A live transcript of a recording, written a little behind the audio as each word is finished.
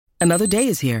Another day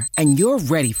is here, and you're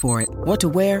ready for it. What to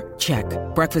wear? Check.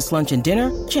 Breakfast, lunch, and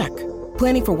dinner? Check.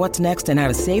 Planning for what's next and how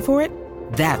to save for it?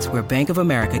 That's where Bank of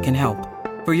America can help.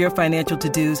 For your financial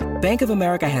to-dos, Bank of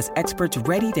America has experts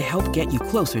ready to help get you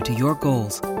closer to your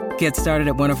goals. Get started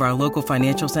at one of our local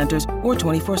financial centers or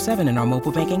 24/7 in our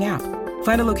mobile banking app.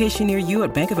 Find a location near you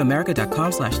at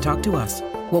bankofamerica.com/talktous.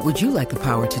 What would you like the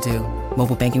power to do?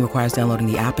 Mobile banking requires downloading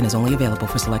the app and is only available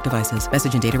for select devices.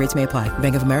 Message and data rates may apply.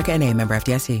 Bank of America N.A., member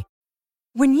FDIC.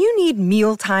 When you need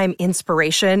mealtime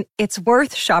inspiration, it's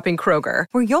worth shopping Kroger,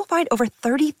 where you'll find over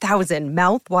 30,000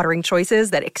 mouth-watering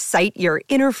choices that excite your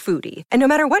inner foodie. And no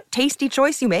matter what tasty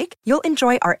choice you make, you'll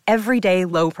enjoy our everyday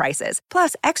low prices,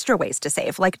 plus extra ways to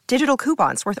save, like digital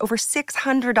coupons worth over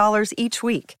 $600 each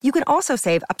week. You can also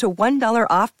save up to $1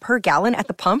 off per gallon at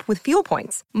the pump with fuel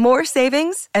points. More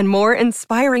savings and more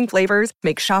inspiring flavors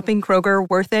make shopping Kroger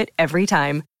worth it every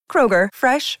time. Kroger,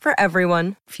 fresh for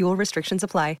everyone. Fuel restrictions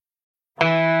apply. Hey,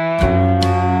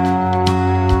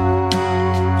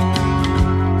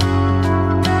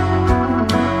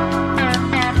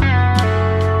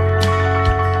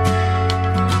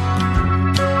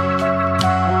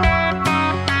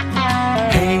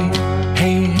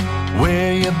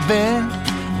 where you been?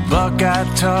 Buckeye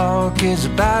Talk is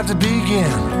about to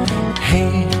begin.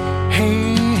 Hey,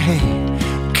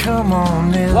 come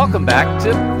on in. Welcome back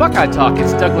to Buckeye Talk.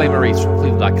 It's Doug Lesmerises from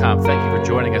Cleveland.com. Thank you for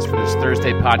joining us for this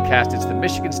Thursday podcast. It's the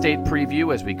Michigan State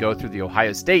preview as we go through the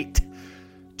Ohio State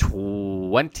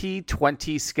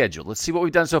 2020 schedule. Let's see what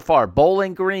we've done so far.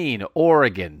 Bowling Green,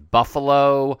 Oregon,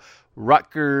 Buffalo,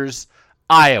 Rutgers,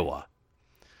 Iowa.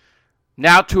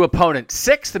 Now to opponent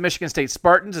 6, the Michigan State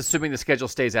Spartans, assuming the schedule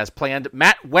stays as planned.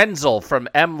 Matt Wenzel from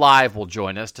MLive will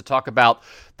join us to talk about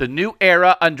the new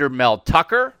era under Mel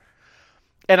Tucker.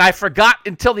 And I forgot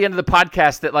until the end of the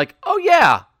podcast that,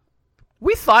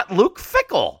 we thought Luke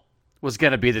Fickell was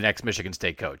going to be the next Michigan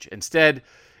State coach. Instead,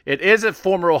 it is a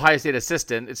former Ohio State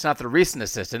assistant. It's not the recent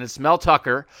assistant. It's Mel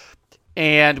Tucker.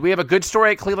 And we have a good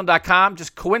story at Cleveland.com.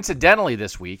 Just coincidentally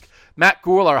this week, Matt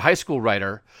Gould, our high school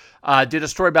writer, did a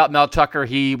story about Mel Tucker.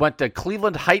 He went to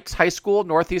Cleveland Heights High School,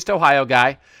 Northeast Ohio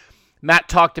guy. Matt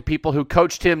talked to people who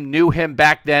coached him, knew him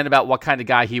back then about what kind of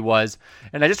guy he was.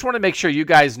 And I just want to make sure you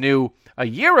guys knew a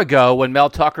year ago when Mel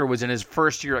Tucker was in his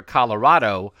first year at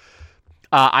Colorado,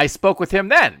 I spoke with him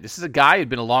then. This is a guy who'd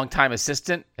been a longtime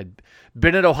assistant, had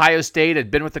been at Ohio State,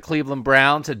 had been with the Cleveland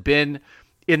Browns, had been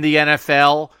in the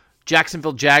NFL,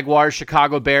 Jacksonville Jaguars,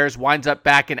 Chicago Bears, winds up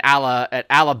back at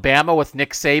Alabama with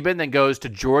Nick Saban, then goes to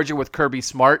Georgia with Kirby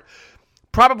Smart.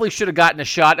 Probably should have gotten a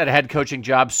shot at a head coaching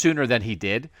job sooner than he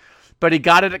did, but he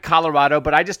got it at Colorado.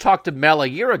 But I just talked to Mel a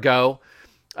year ago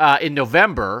in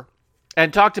November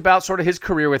and talked about sort of his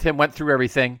career with him, went through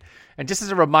everything. And just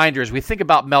as a reminder, as we think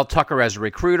about Mel Tucker as a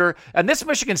recruiter, and this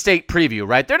Michigan State preview,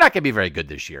 right, they're not going to be very good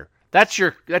this year. That's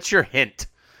your hint.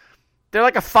 They're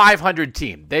like a 500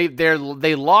 team. They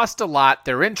lost a lot.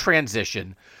 They're in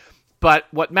transition. But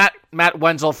what Matt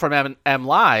Wenzel from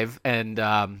MLive and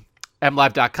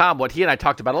MLive.com, what he and I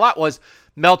talked about a lot was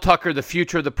Mel Tucker, the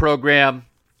future of the program,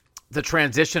 the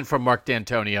transition from Mark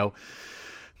D'Antonio.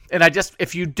 And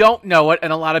if you don't know it,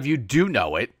 and a lot of you do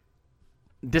know it,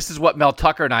 this is what Mel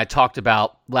Tucker and I talked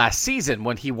about last season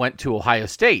when he went to Ohio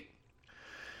State.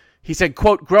 He said,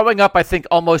 quote, growing up, I think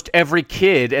almost every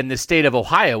kid in the state of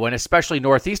Ohio, and especially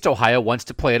Northeast Ohio, wants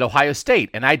to play at Ohio State.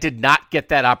 And I did not get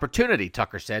that opportunity,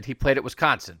 Tucker said. He played at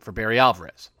Wisconsin for Barry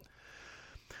Alvarez.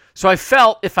 So I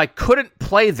felt if I couldn't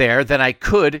play there, then I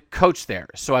could coach there.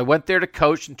 So I went there to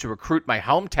coach and to recruit my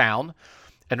hometown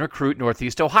and recruit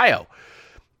Northeast Ohio.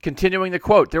 Continuing the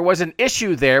quote, there was an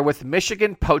issue there with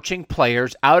Michigan poaching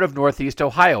players out of Northeast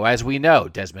Ohio, as we know,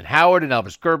 Desmond Howard and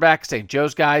Elvis Gerbach, St.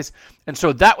 Joe's guys. And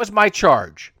so that was my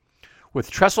charge.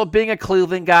 With Tressel being a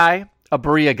Cleveland guy, a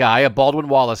Berea guy, a Baldwin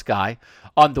Wallace guy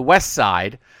on the west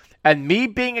side, and me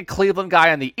being a Cleveland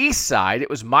guy on the east side,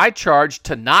 it was my charge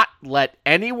to not let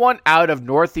anyone out of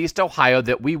Northeast Ohio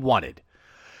that we wanted.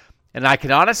 And I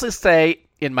can honestly say,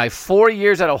 in my 4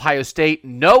 years at Ohio State,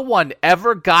 no one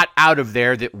ever got out of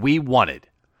there that we wanted.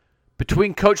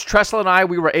 Between Coach Tressel and I,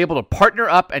 we were able to partner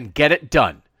up and get it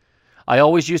done. I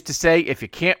always used to say, if you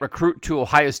can't recruit to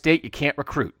Ohio State, you can't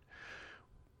recruit.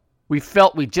 We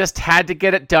felt we just had to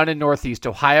get it done in Northeast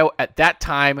Ohio. At that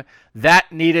time,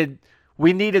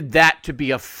 we needed that to be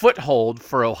a foothold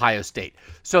for Ohio State.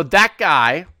 So that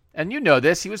guy, and you know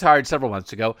this, he was hired several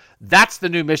months ago, that's the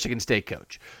new Michigan State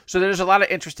coach. So there's a lot of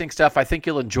interesting stuff. I think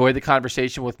you'll enjoy the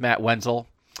conversation with Matt Wenzel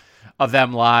of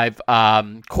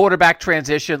MLive. Quarterback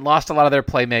transition, lost a lot of their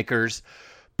playmakers.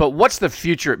 But what's the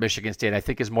future at Michigan State, I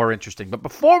think, is more interesting. But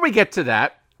before we get to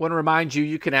that, I want to remind you,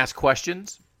 you can ask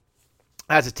questions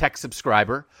as a tech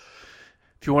subscriber.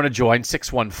 If you want to join,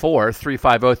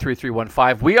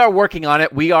 614-350-3315. We are working on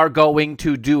it. We are going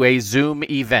to do a Zoom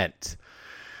event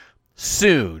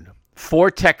soon for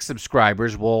tech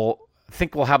subscribers. I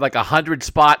think we'll have like 100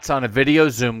 spots on a video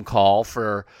Zoom call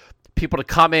for people to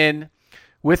come in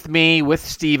with me, with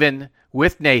Steven,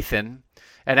 with Nathan,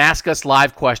 and ask us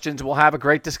live questions. We'll have a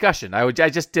great discussion. I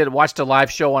just watched a live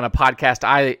show on a podcast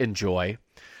I enjoy.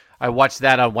 I watched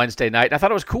that on Wednesday night, and I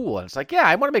thought it was cool. And it's like, yeah,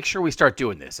 I want to make sure we start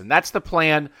doing this. And that's the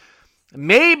plan,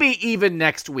 maybe even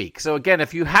next week. So again,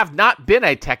 if you have not been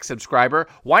a tech subscriber,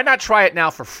 why not try it now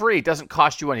for free? It doesn't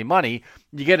cost you any money.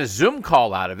 You get a Zoom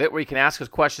call out of it where you can ask us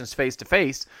questions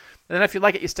face-to-face. And then if you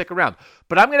like it, you stick around.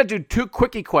 But I'm going to do 2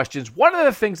 quickie questions. One of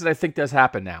the things that I think does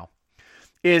happen now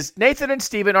is Nathan and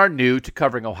Steven are new to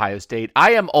covering Ohio State.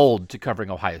 I am old to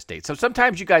covering Ohio State. So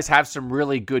sometimes you guys have some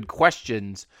really good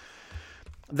questions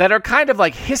that are kind of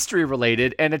like history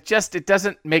related, and it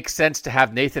doesn't make sense to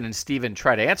have Nathan and Steven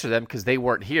try to answer them because they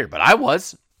weren't here, but I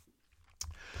was.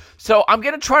 So I'm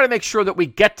going to try to make sure that we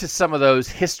get to some of those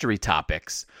history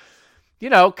topics,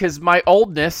 because my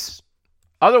oldness,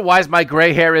 otherwise my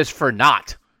gray hair is for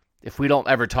naught if we don't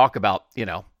ever talk about,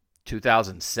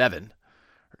 2007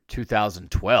 or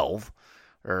 2012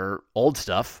 or old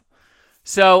stuff.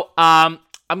 So I'm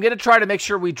going to try to make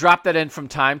sure we drop that in from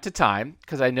time to time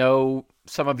because I know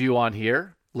some of you on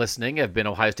here listening have been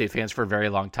Ohio State fans for a very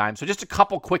long time. So just a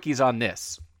couple quickies on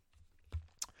this.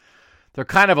 They're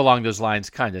kind of along those lines,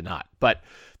 kind of not. But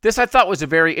this I thought was a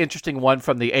very interesting one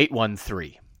from the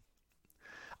 813.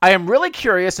 I am really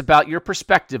curious about your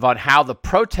perspective on how the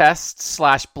protests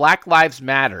 / Black Lives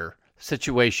Matter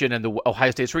situation and the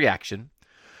Ohio State's reaction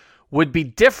would be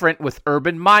different with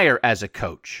Urban Meyer as a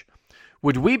coach.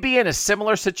 Would we be in a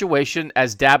similar situation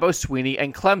as Dabo Swinney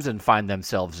and Clemson find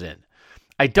themselves in?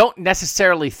 I don't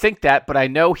necessarily think that, but I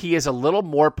know he is a little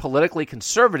more politically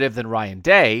conservative than Ryan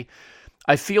Day.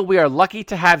 I feel we are lucky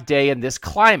to have Day in this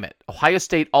climate. Ohio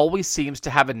State always seems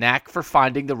to have a knack for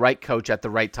finding the right coach at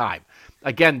the right time.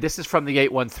 Again, this is from the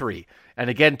 813. And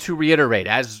again, to reiterate,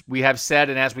 as we have said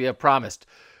and as we have promised,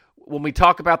 when we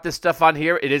talk about this stuff on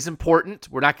here, it is important.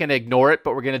 We're not going to ignore it,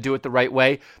 but we're going to do it the right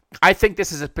way. I think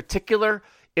this is a particular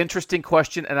interesting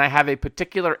question, and I have a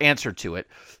particular answer to it.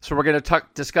 So we're going to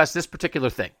discuss this particular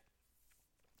thing.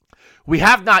 We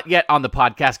have not yet on the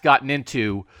podcast gotten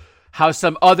into how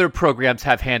some other programs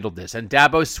have handled this, and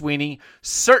Dabo Swinney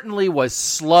certainly was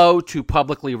slow to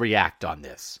publicly react on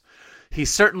this. He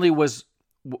certainly was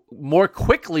more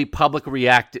quickly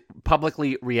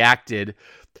publicly reacted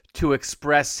to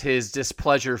express his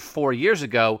displeasure 4 years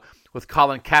ago with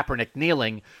Colin Kaepernick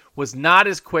kneeling, was not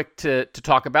as quick to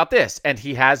talk about this. And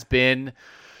he has been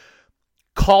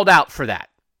called out for that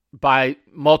by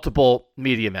multiple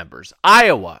media members.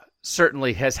 Iowa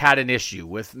certainly has had an issue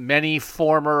with many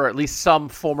former, or at least some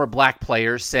former black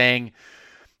players saying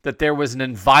that there was an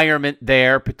environment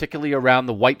there, particularly around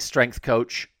the white strength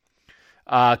coach.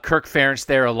 Kirk Ferentz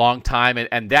there a long time,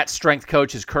 and that strength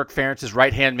coach is Kirk Ferentz's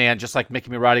right-hand man, just like Mickey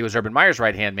Marotti was Urban Meyer's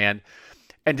right-hand man.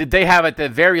 And did they have, at the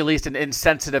very least, an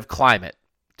insensitive climate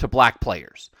to black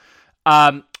players?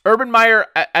 Urban Meyer,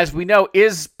 as we know,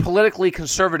 is politically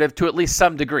conservative to at least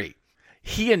some degree.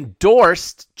 He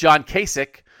endorsed John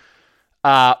Kasich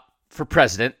for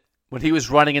president when he was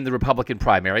running in the Republican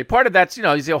primary. Part of that's,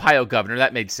 he's the Ohio governor.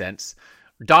 That made sense.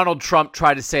 Donald Trump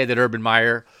tried to say that Urban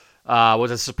Meyer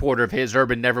was a supporter of his.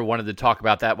 Urban never wanted to talk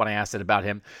about that when I asked it about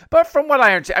him. But from what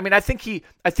I understand, I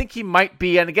think he might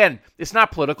be, and again, it's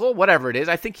not political, whatever it is,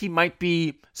 I think he might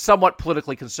be somewhat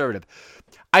politically conservative.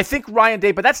 I think Ryan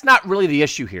Day, but that's not really the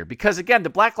issue here, because again, the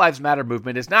Black Lives Matter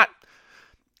movement is not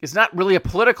really a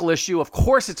political issue. Of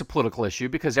course it's a political issue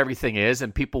because everything is,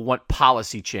 and people want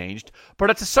policy changed, but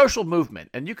it's a social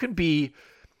movement, and you can be,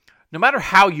 no matter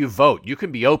how you vote, you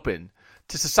can be open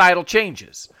to societal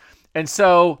changes. And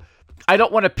so I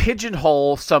don't want to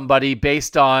pigeonhole somebody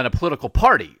based on a political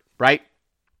party, right?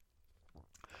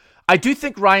 I do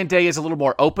think Ryan Day is a little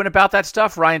more open about that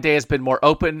stuff. Ryan Day has been more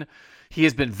open. He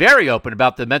has been very open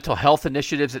about the mental health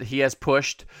initiatives that he has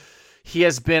pushed. He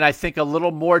has been, I think, a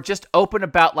little more just open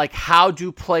about, like, how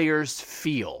do players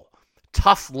feel?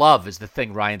 Tough love is the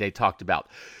thing Ryan Day talked about.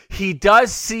 He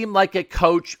does seem like a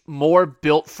coach more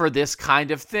built for this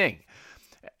kind of thing.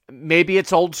 Maybe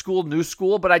it's old school, new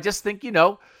school, but I just think,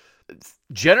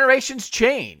 generations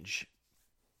change.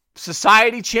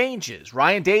 Society changes.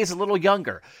 Ryan Day is a little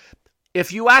younger.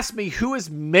 If you ask me who is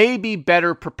maybe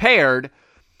better prepared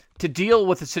to deal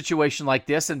with a situation like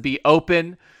this and be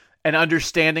open and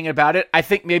understanding about it, I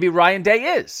think maybe Ryan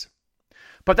Day is.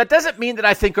 But that doesn't mean that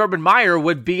I think Urban Meyer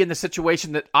would be in the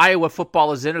situation that Iowa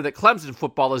football is in or that Clemson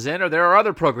football is in, or there are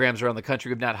other programs around the country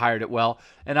who have not hired it well,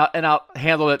 and I'll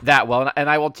handle it that well. And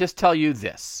I will just tell you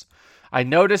this. I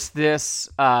noticed this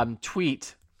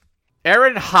tweet.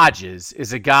 Aaron Hodges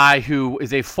is a guy who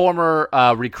is a former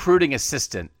recruiting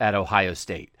assistant at Ohio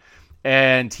State,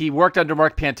 and he worked under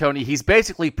Mark Pantoni. He's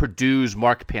basically Purdue's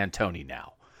Mark Pantoni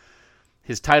now.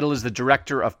 His title is the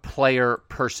Director of Player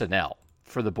Personnel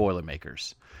for the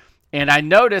Boilermakers. And I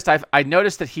noticed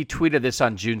that he tweeted this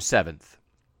on June 7th.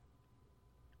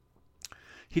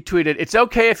 He tweeted, "It's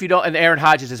okay if you don't," and Aaron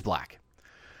Hodges is black.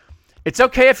 "It's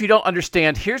okay if you don't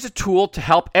understand. Here's a tool to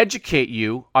help educate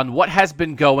you on what has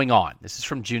been going on." This is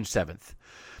from June 7th.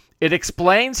 "It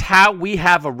explains how we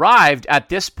have arrived at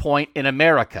this point in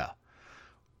America.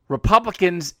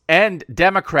 Republicans and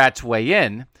Democrats weigh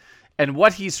in, and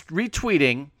what he's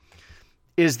retweeting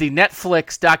is the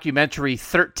Netflix documentary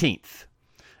 13th,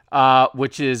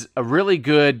 which is a really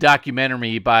good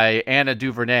documentary by Anna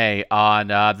DuVernay on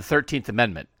the 13th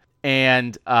Amendment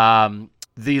and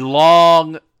the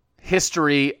long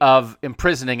history of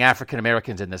imprisoning African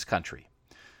Americans in this country.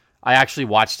 I actually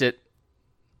watched it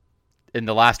in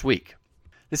the last week.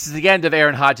 This is the end of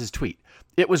Aaron Hodges' tweet.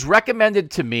 "It was recommended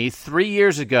to me 3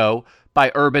 years ago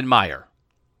by Urban Meyer."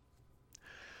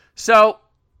 So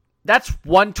that's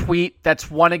one tweet.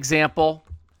 That's one example.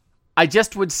 I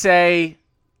just would say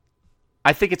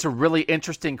I think it's a really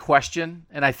interesting question,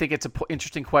 and I think it's an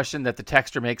interesting question that the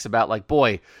texter makes about, like,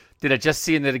 boy, did I just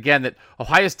see that again, that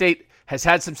Ohio State has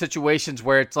had some situations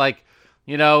where it's like,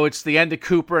 you know, it's the end of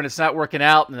Cooper and it's not working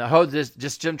out, and this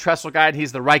just Jim Tressel guy, and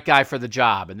he's the right guy for the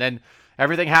job. And then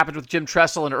everything happened with Jim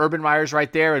Tressel, and Urban Meyer's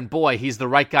right there, and boy, he's the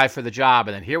right guy for the job.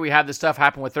 And then here we have this stuff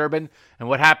happen with Urban, and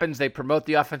what happens? They promote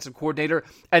the offensive coordinator,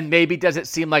 and maybe does it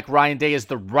seem like Ryan Day is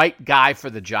the right guy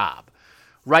for the job?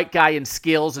 Right guy in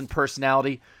skills and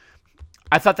personality.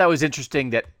 I thought that was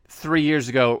interesting that 3 years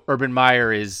ago, Urban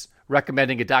Meyer is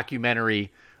recommending a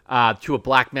documentary to a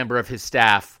black member of his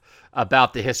staff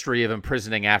about the history of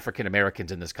imprisoning African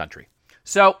Americans in this country.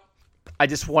 So I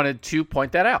just wanted to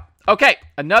point that out. Okay,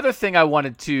 another thing I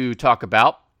wanted to talk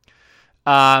about.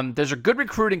 There's a good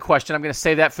recruiting question. I'm going to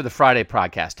say that for the Friday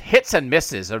podcast. Hits and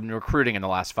misses in recruiting in the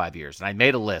last 5 years. And I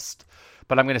made a list,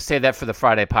 but I'm going to say that for the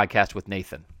Friday podcast with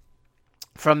Nathan.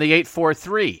 From the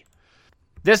 843.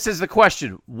 This is the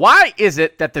question. Why is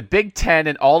it that the Big Ten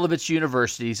and all of its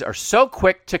universities are so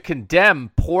quick to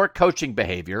condemn poor coaching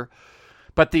behavior,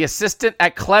 but the assistant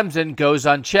at Clemson goes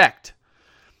unchecked?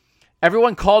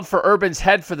 Everyone called for Urban's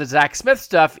head for the Zach Smith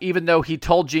stuff, even though he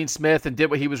told Gene Smith and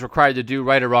did what he was required to do,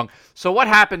 right or wrong. So what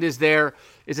happened is there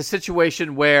is a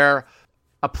situation where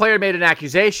a player made an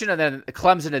accusation, and then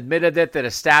Clemson admitted that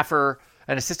a staffer,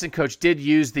 an assistant coach, did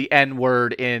use the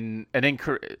N-word in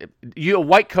a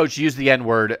white coach used the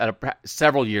N-word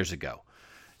several years ago.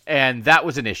 And that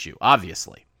was an issue,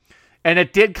 obviously. And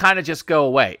it did kind of just go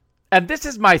away. And this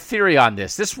is my theory on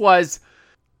this. This was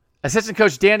assistant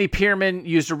coach Danny Pearman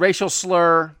used a racial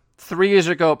slur 3 years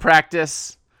ago at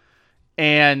practice.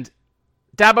 And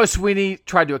Dabo Swinney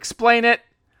tried to explain it.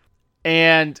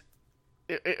 And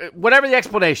whatever the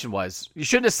explanation was, you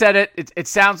shouldn't have said it. It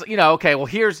sounds, okay, well,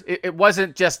 it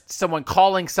wasn't just someone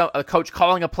a coach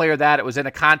calling a player that. It was in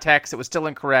a context. It was still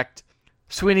incorrect.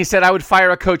 Swinney said, "I would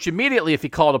fire a coach immediately if he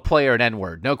called a player an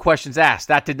N-word. No questions asked."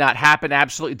 That did not happen.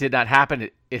 Absolutely did not happen.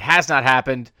 It has not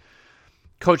happened.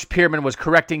 Coach Pearman was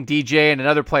correcting DJ, and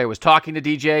another player was talking to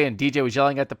DJ, and DJ was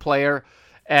yelling at the player,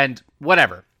 and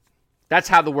whatever. That's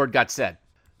how the word got said.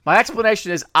 My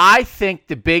explanation is I think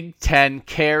the Big Ten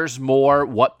cares more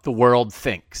what the world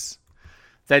thinks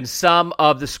than some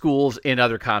of the schools in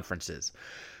other conferences.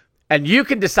 And you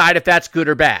can decide if that's good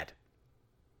or bad.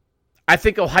 I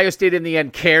think Ohio State in the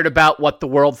end cared about what the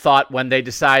world thought when they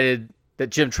decided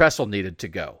that Jim Tressel needed to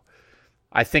go.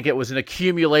 I think it was an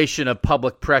accumulation of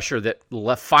public pressure that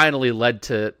finally led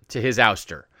to his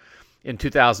ouster in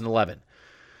 2011.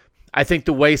 I think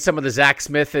the way some of the Zach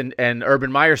Smith and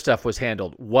Urban Meyer stuff was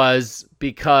handled was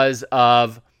because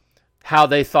of how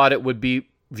they thought it would be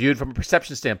viewed from a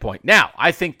perception standpoint. Now,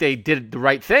 I think they did the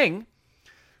right thing.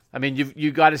 I mean,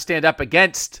 you got to stand up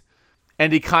against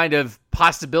any kind of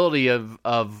possibility of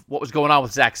what was going on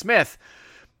with Zach Smith.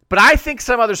 But I think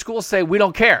some other schools say, we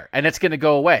don't care, and it's going to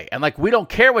go away. And we don't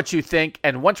care what you think,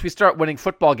 and once we start winning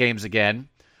football games again,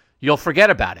 you'll forget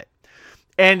about it.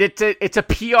 And it's a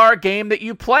PR game that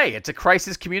you play. It's a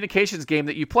crisis communications game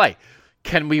that you play.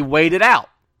 Can we wait it out?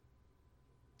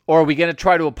 Or are we going to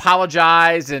try to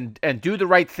apologize and do the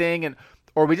right thing?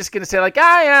 Or are we just going to say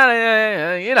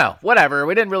whatever.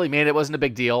 We didn't really mean it. It wasn't a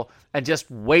big deal. And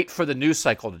just wait for the news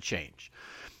cycle to change.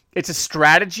 it's a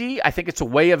strategy. I think it's a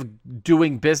way of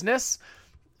doing business.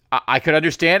 I could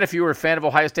understand if you were a fan of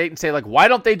Ohio State and say, like, why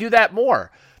don't they do that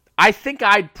more? I think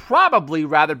I'd probably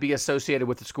rather be associated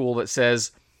with the school that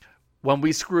says, when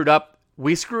we screwed up,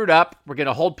 we're going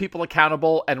to hold people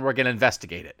accountable, and we're going to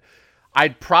investigate it.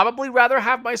 I'd probably rather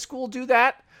have my school do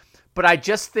that, but I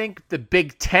just think the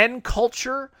Big Ten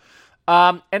culture,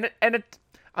 I'm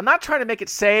not trying to make it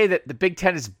say that the Big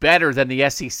Ten is better than the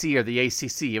SEC or the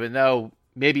ACC, even though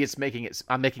maybe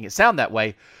I'm making it sound that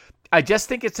way. I just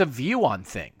think it's a view on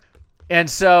things. And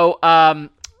so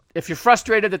if you're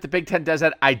frustrated that the Big Ten does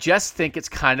that, I just think it's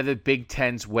kind of the Big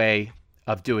Ten's way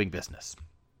of doing business.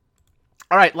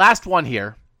 All right, last one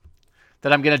here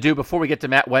that I'm going to do before we get to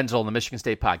Matt Wenzel in the Michigan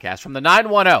State podcast. From the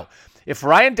 910, if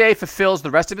Ryan Day fulfills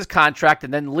the rest of his contract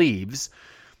and then leaves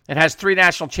and has 3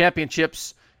 national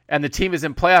championships and the team is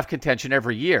in playoff contention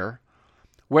every year,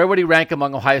 where would he rank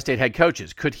among Ohio State head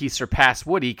coaches? Could he surpass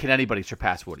Woody? Can anybody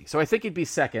surpass Woody? So I think he'd be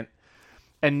second,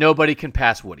 and nobody can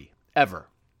pass Woody, ever.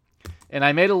 And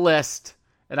I made a list,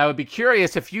 and I would be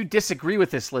curious if you disagree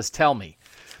with this list, tell me.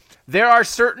 There are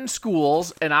certain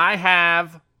schools, and I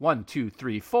have 1, 2,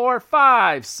 3, 4,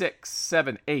 5, 6,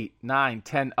 7, 8, 9,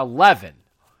 10, 11.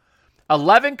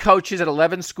 11 coaches at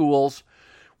 11 schools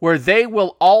where they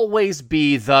will always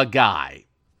be the guy.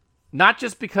 Not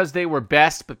just because they were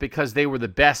best, but because they were the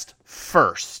best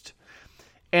first.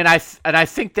 And I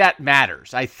think that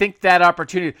matters. I think that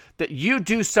opportunity, that you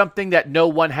do something that no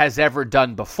one has ever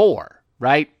done before,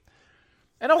 right?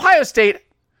 And Ohio State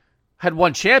had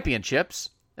won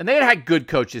championships, and they had good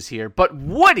coaches here, but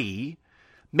Woody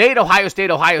made Ohio State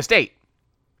Ohio State.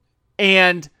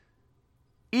 And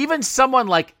even someone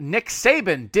like Nick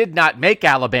Saban did not make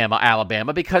Alabama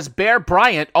Alabama because Bear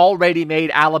Bryant already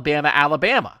made Alabama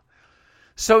Alabama.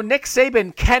 So Nick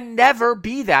Saban can never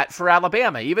be that for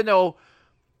Alabama, even though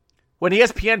when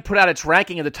ESPN put out its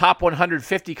ranking of the top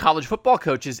 150 college football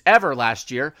coaches ever last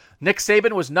year, Nick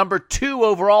Saban was number 2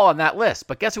 overall on that list.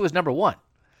 But guess who was number 1?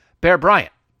 Bear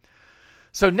Bryant.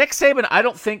 So Nick Saban, I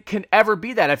don't think, can ever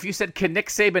be that. If you said, can Nick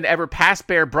Saban ever pass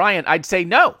Bear Bryant, I'd say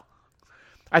no.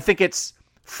 I think it's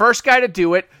first guy to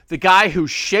do it, the guy who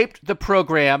shaped the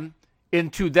program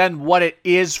into then what it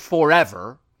is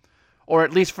forever, or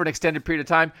at least for an extended period of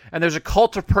time, and there's a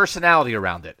cult of personality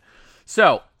around it.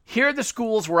 So here are the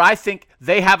schools where I think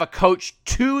they have a coach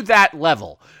to that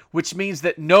level, which means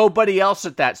that nobody else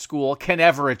at that school can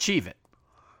ever achieve it.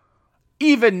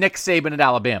 Even Nick Saban at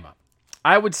Alabama.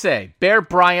 I would say Bear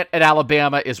Bryant at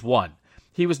Alabama is 1.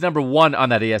 He was number 1 on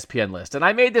that ESPN list. And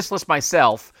I made this list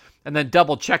myself and then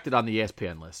double-checked it on the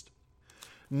ESPN list.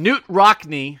 Knute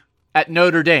Rockne at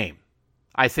Notre Dame,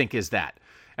 I think, is that.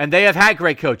 And they have had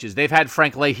great coaches. They've had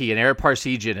Frank Leahy and Eric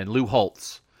Parsegian and Lou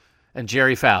Holtz and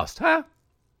Jerry Faust. I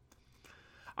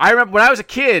remember when I was a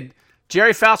kid,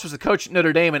 Jerry Faust was the coach at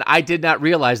Notre Dame, and I did not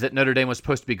realize that Notre Dame was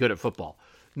supposed to be good at football.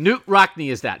 Knute Rockne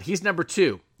is that. He's number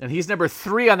 2, and he's number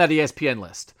 3 on that ESPN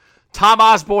list. Tom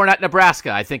Osborne at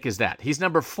Nebraska, I think, is that. He's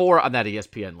number 4 on that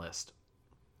ESPN list.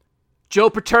 Joe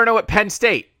Paterno at Penn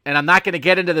State, and I'm not going to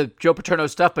get into the Joe Paterno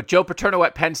stuff, but Joe Paterno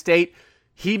at Penn State,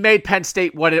 he made Penn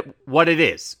State what it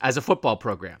is as a football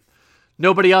program.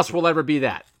 Nobody else will ever be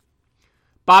that.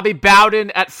 Bobby Bowden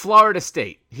at Florida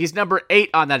State. He's number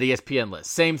 8 on that ESPN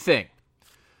list. Same thing.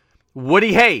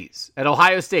 Woody Hayes at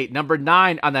Ohio State, number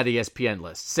 9 on that ESPN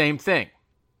list. Same thing.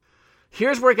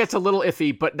 Here's where it gets a little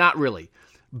iffy, but not really.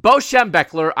 Bo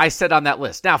Schembechler, I said on that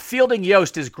list. Now, Fielding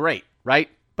Yost is great, right?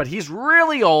 But he's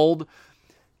really old.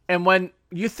 And when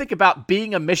you think about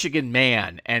being a Michigan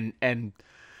man and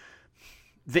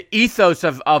the ethos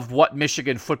of what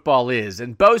Michigan football is,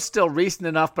 and Bo's still recent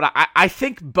enough, but I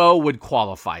think Bo would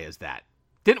qualify as that.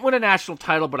 Didn't win a national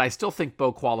title, but I still think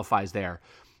Bo qualifies there.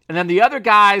 And then the other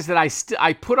guys that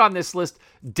I put on this list,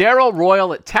 Darrell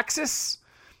Royal at Texas,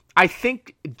 I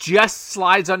think just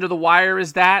slides under the wire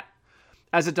as that,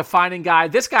 as a defining guy.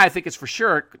 This guy I think is for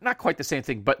sure, not quite the same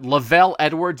thing, but Lavelle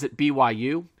Edwards at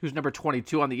BYU, who's number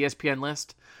 22 on the ESPN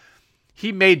list.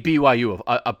 He made BYU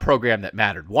a program that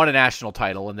mattered, won a national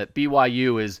title, and that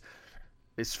BYU is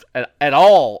at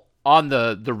all on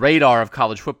the radar of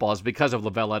college football is because of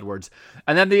Lavelle Edwards.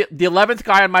 And then the 11th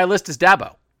guy on my list is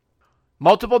Dabo.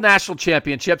 Multiple national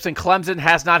championships, and Clemson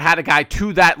has not had a guy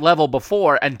to that level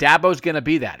before, and Dabo's going to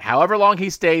be that. However long he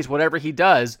stays, whatever he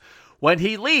does, when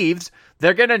he leaves,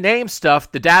 they're going to name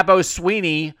stuff the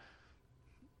Dabo-Swinney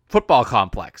football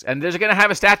complex, and they're going to have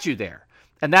a statue there,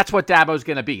 and that's what Dabo's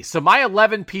going to be. So my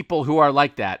 11 people who are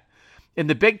like that in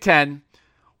the Big Ten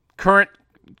current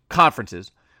conferences,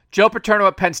 Joe Paterno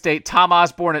at Penn State, Tom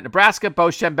Osborne at Nebraska, Bo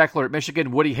Schembechler at Michigan,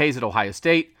 Woody Hayes at Ohio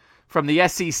State. From the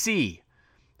SEC,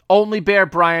 only Bear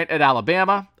Bryant at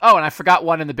Alabama. Oh, and I forgot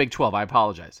one in the Big 12. I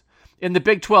apologize. In the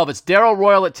Big 12, it's Darrell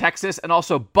Royal at Texas and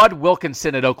also Bud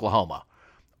Wilkinson at Oklahoma.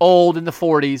 Old in the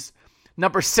 40s.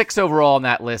 Number 6 overall on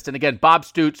that list. And again, Bob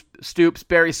Stoops,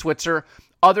 Barry Switzer,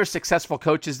 other successful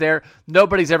coaches there.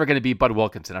 Nobody's ever going to beat Bud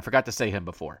Wilkinson. I forgot to say him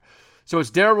before. So it's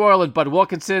Darrell Royal and Bud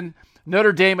Wilkinson.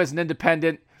 Notre Dame as an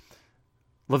independent.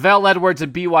 Lavelle Edwards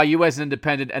and BYU as an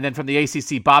independent. And then from the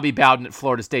ACC, Bobby Bowden at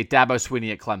Florida State, Dabo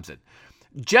Swinney at Clemson.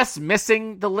 Just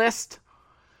missing the list,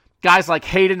 guys like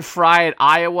Hayden Fry at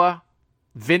Iowa,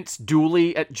 Vince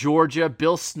Dooley at Georgia,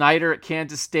 Bill Snyder at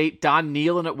Kansas State, Don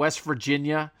Nehlen at West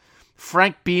Virginia,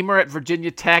 Frank Beamer at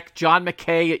Virginia Tech, John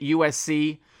McKay at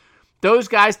USC. Those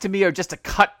guys to me are just a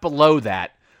cut below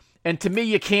that. And to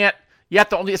me,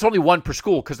 it's only one per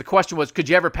school, because the question was, could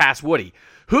you ever pass Woody?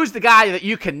 Who's the guy that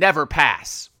you can never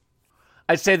pass?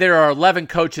 I'd say there are 11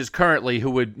 coaches currently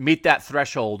who would meet that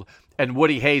threshold, and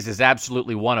Woody Hayes is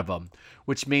absolutely one of them,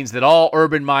 which means that all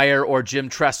Urban Meyer or Jim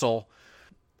Tressel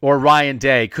or Ryan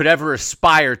Day could ever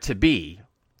aspire to be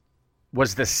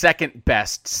was the second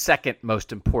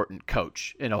most important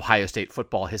coach in Ohio State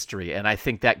football history. And I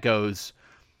think that goes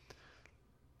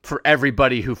for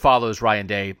everybody who follows Ryan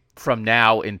Day from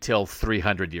now until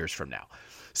 300 years from now.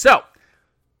 So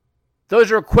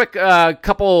those are a quick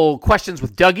couple questions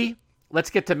with Dougie. Let's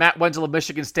get to Matt Wenzel of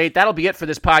Michigan State. That'll be it for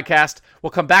this podcast. We'll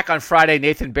come back on Friday.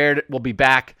 Nathan Baird will be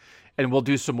back, and we'll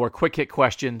do some more quick hit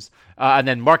questions. And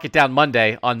then mark it down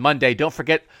Monday. On Monday, don't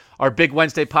forget our Big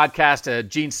Wednesday podcast, a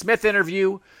Gene Smith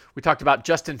interview. We talked about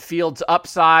Justin Fields'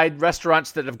 upside,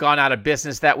 restaurants that have gone out of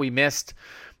business that we missed,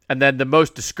 and then the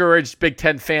most discouraged Big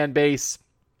Ten fan base,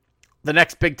 the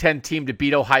next Big Ten team to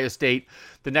beat Ohio State,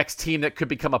 the next team that could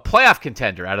become a playoff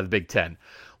contender out of the Big Ten.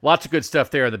 Lots of good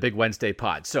stuff there in the Big Wednesday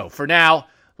pod. So for now,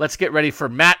 let's get ready for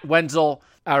Matt Wenzel,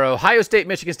 our Ohio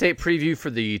State-Michigan State preview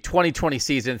for the 2020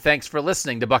 season. Thanks for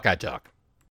listening to Buckeye Talk.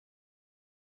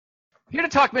 Here to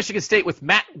talk Michigan State with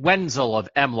Matt Wenzel of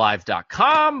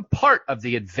MLive.com, part of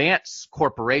the Advance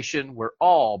Corporation. We're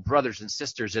all brothers and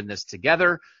sisters in this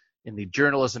together in the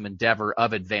journalism endeavor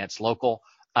of Advance Local.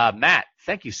 Matt,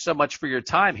 thank you so much for your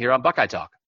time here on Buckeye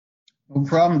Talk. No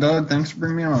problem, Doug. Thanks for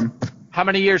bringing me on. How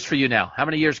many years for you now? How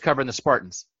many years covering the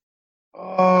Spartans?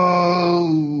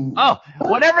 Oh,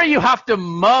 whenever you have to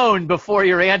moan before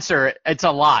your answer, it's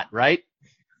a lot, right?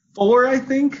 4, I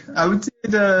think. I would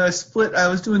say split. I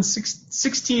was doing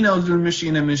 16. I was doing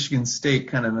Michigan and Michigan State,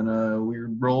 kind of in a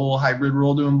weird role, hybrid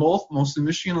role, doing both. Mostly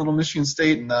Michigan, a little Michigan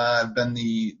State, and I've been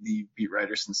the beat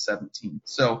writer since 17.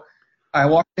 So I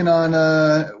walked in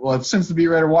on since the beat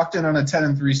writer walked in on a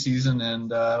 10-3 season,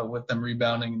 and with them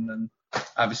rebounding, and then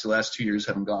obviously the last 2 years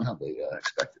haven't gone how they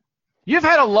expected. You've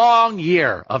had a long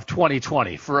year of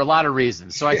 2020 for a lot of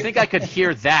reasons, so I think I could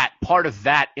hear that, part of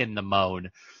that in the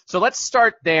moan. So let's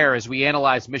start there as we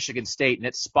analyze Michigan State and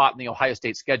its spot in the Ohio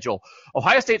State schedule.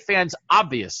 Ohio State fans,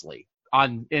 obviously,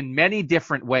 in many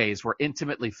different ways, were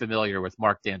intimately familiar with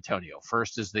Mark D'Antonio.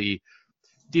 First as the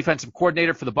defensive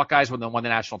coordinator for the Buckeyes when they won the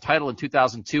national title in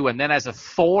 2002, and then as a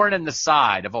thorn in the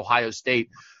side of Ohio State.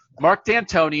 Mark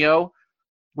D'Antonio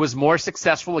was more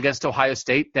successful against Ohio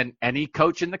State than any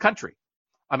coach in the country.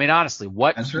 I mean, honestly,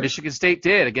 what Michigan State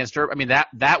did against her, I mean,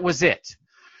 that was it.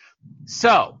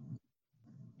 So,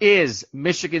 is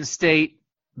Michigan State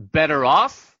better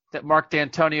off that Mark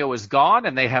D'Antonio is gone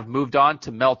and they have moved on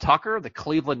to Mel Tucker, the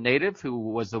Cleveland native who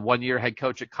was the one-year head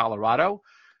coach at Colorado?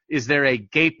 Is there a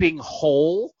gaping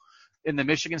hole in the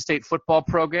Michigan State football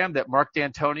program that Mark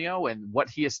D'Antonio and what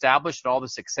he established and all the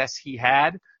success he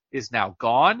had is now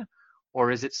gone? Or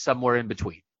is it somewhere in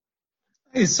between?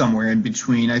 It's somewhere in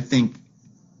between. I think,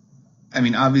 I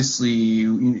mean, obviously,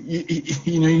 you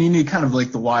need kind of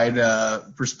like the wide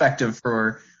perspective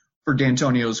for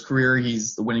D'Antonio's career.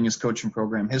 He's the winningest coach in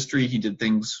program history. He did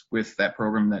things with that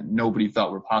program that nobody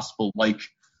thought were possible, like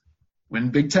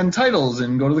win Big Ten titles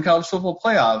and go to the college football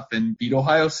playoff and beat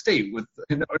Ohio State with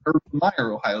an Urban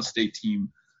Meyer Ohio State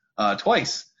team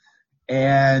twice.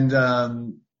 And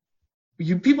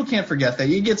people can't forget that.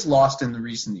 It gets lost in the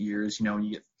recent years.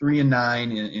 You get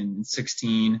 3-9 in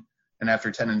 16, and after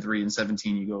 10-3 in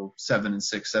 17, you go 7-6,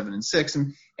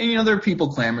 7-6, and there are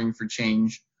people clamoring for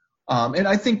change. And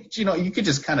I think you could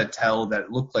just kind of tell that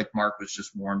it looked like Mark was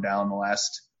just worn down the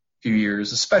last few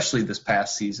years, especially this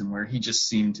past season, where he just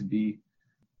seemed to be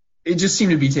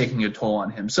taking a toll on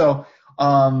him. So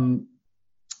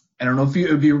I don't know if it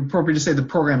would be appropriate to say the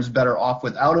program's better off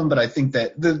without him, but I think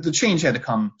that the change had to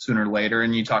come sooner or later.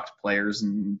 And you talk to players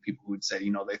and people who would say,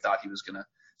 they thought he was going to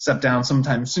step down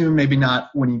sometime soon, maybe not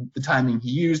the timing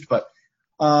he used, but,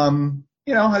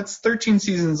 it's 13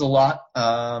 seasons a lot.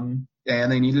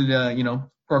 And they needed,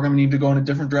 program need to go in a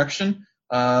different direction.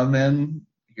 And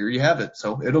here you have it.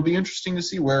 So it'll be interesting to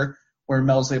see where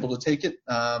Mel's able to take it,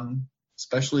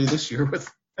 especially this year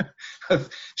with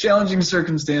challenging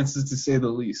circumstances, to say the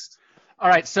least. All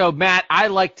right, so Matt, I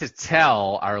like to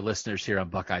tell our listeners here on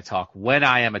Buckeye Talk when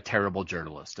I am a terrible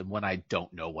journalist and when I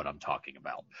don't know what I'm talking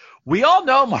about. We all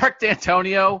know Mark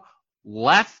Dantonio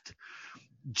left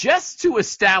just to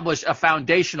establish a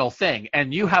foundational thing,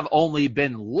 and you have only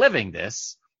been living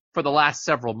this for the last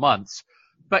several months.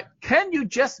 But can you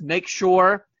just make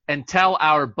sure and tell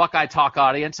our Buckeye Talk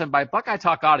audience, and by Buckeye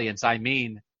Talk audience, I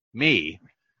mean me,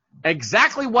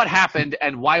 exactly what happened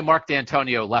and why Mark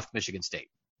Dantonio left Michigan State?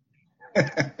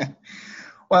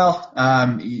 Well,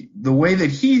 the way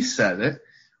that he said it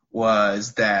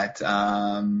was that,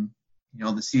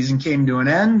 the season came to an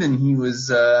end and he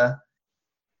was,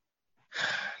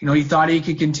 he thought he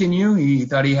could continue. He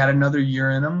thought he had another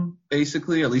year in him,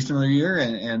 basically, at least another year.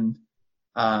 And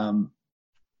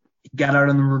he got out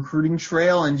on the recruiting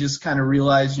trail and just kind of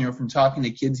realized, from talking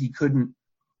to kids, he couldn't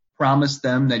promise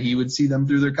them that he would see them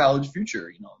through their college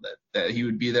future, that he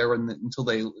would be there until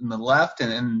they left.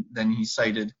 And then he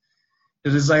cited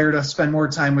the desire to spend more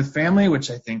time with family,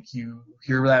 which I think you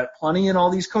hear that plenty in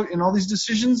all these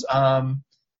decisions.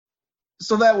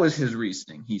 So that was his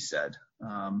reasoning, he said.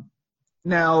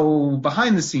 Now,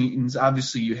 behind the scenes,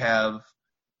 obviously you have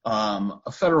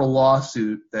a federal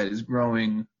lawsuit that is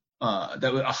growing,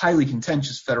 a highly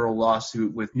contentious federal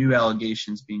lawsuit with new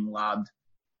allegations being lobbed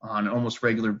on an almost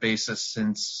regular basis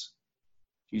since,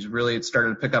 it started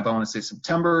to pick up, I want to say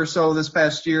September or so this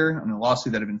past year, on a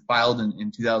lawsuit that had been filed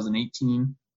in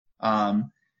 2018. You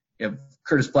have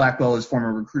Curtis Blackwell, his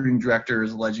former recruiting director,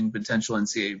 is alleging potential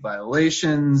NCAA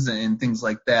violations and things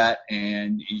like that.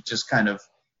 And he just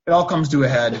it all comes to a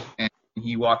head and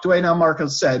he walked away. Now,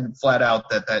 Marcus said flat out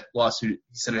that lawsuit,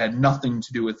 he said it had nothing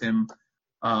to do with him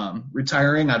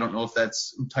retiring. I don't know if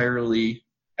that's entirely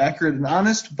accurate and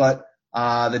honest, but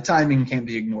the timing can't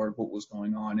be ignored, what was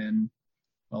going on, and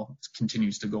it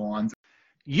continues to go on.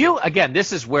 Again,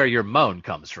 this is where your moan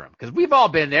comes from, because we've all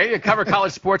been there. You cover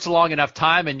college sports a long enough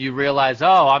time and you realize,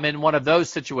 I'm in one of those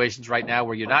situations right now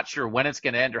where you're not sure when it's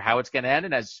going to end or how it's going to end.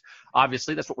 And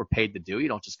obviously that's what we're paid to do. You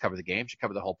don't just cover the games, you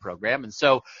cover the whole program. And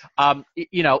so,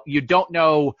 you don't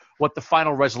know what the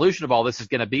final resolution of all this is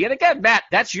going to be. And again, Matt,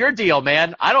 that's your deal,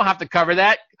 man. I don't have to cover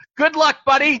that. Good luck,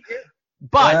 buddy.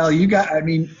 But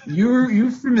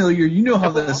you're familiar. You know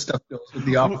how this stuff goes with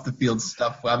the off the field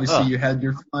stuff. Obviously, you had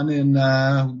your fun in,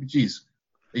 a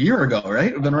year ago,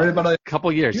 right? We've been right about a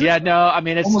couple years. Yeah, no,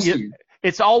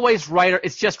 it's always right.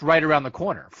 It's just right around the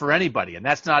corner for anybody, and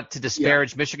that's not to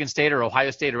disparage Michigan State or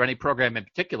Ohio State or any program in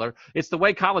particular. It's the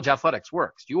way college athletics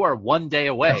works. You are one day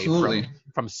away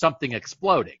from something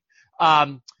exploding.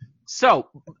 So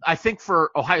I think for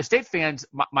Ohio State fans,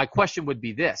 my question would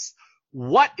be this.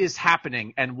 What is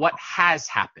happening and what has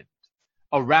happened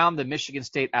around the Michigan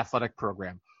State athletic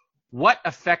program? What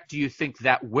effect do you think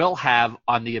that will have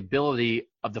on the ability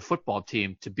of the football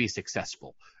team to be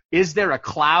successful? Is there a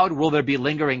cloud? Will there be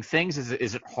lingering things?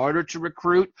 Is it harder to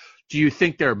recruit? Do you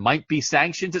think there might be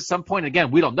sanctions at some point?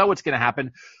 Again, we don't know what's going to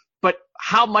happen, but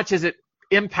how much is it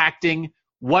impacting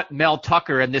what Mel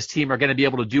Tucker and this team are going to be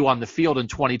able to do on the field in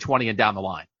 2020 and down the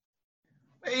line?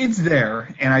 It's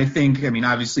there, and I think,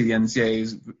 obviously the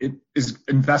NCAA is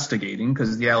investigating,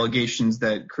 because the allegations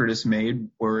that Curtis made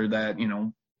were that,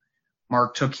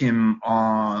 Mark took him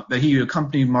on, that he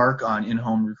accompanied Mark on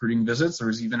in-home recruiting visits. There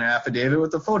was even an affidavit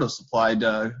with a photo supplied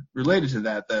related to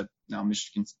that now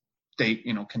Michigan State,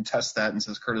 contests that and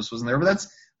says Curtis wasn't there. But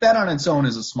that on its own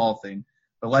is a small thing.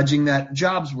 Alleging that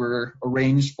jobs were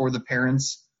arranged for the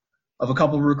parents of a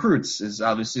couple of recruits is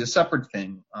obviously a separate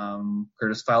thing.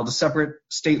 Curtis filed a separate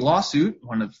state lawsuit,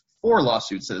 one of 4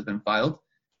 lawsuits that have been filed,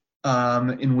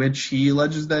 in which he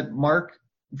alleges that Mark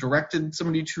directed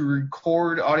somebody to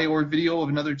record audio or video of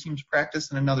another team's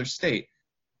practice in another state.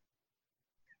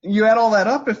 You add all that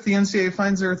up, if the NCAA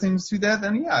finds there are things to that,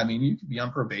 then you could be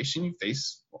on probation. You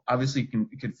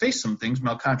could face some things.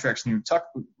 Mel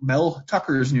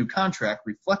Tucker's new contract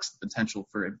reflects the potential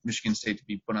for Michigan State to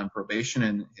be put on probation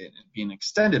and being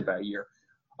extended by a year.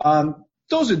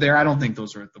 Those are there. I don't think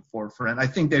those are at the forefront. I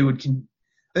think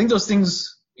those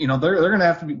things, they're going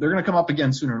to come up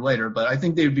again sooner or later, but I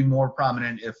think they would be more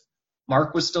prominent if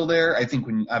Mark was still there. I think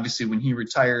when he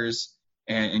retires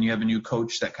and you have a new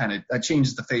coach, that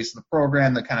changes the face of the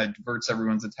program, that kind of diverts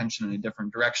everyone's attention in a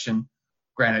different direction.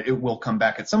 Granted, it will come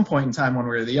back at some point in time one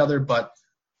way or the other, but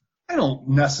I don't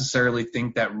necessarily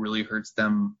think that really hurts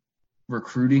them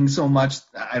recruiting so much.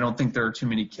 I don't think there are too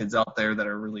many kids out there that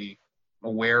are really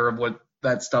aware of what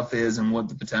that stuff is and what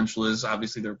the potential is.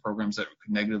 Obviously, there are programs that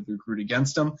could negatively recruit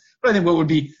against them. But I think what would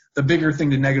be the bigger thing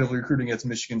to negatively recruit against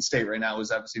Michigan State right now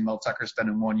is obviously Mel Tucker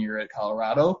spending 1 year at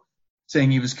Colorado,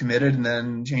 saying he was committed and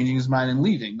then changing his mind and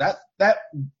leaving. That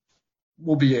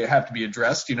will have to be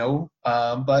addressed,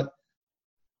 But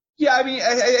yeah, I mean,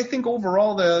 I think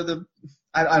overall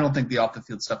I don't think the off the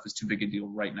field stuff is too big a deal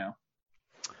right now.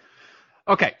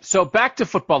 Okay, so back to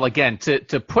football again.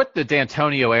 To put the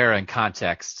D'Antonio era in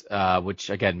context,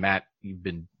 which again, Matt, you've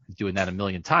been doing that a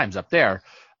million times up there.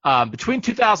 Between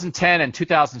 2010 and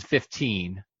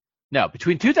 2015,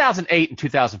 between 2008 and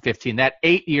 2015, that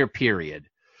 8-year period.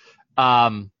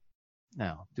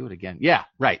 No, do it again. Yeah,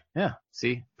 right. Yeah,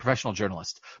 see, professional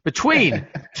journalist. Between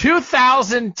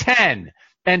 2010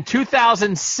 and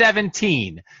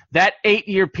 2017, that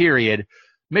 8-year period,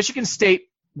 Michigan State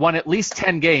won at least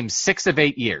 10 games, 6 of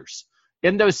 8 years.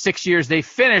 In those 6 years, they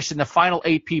finished in the final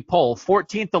AP poll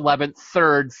 14th, 11th,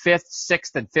 3rd, 5th,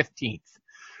 6th, and 15th.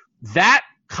 That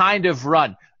kind of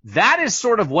run, that is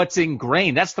sort of what's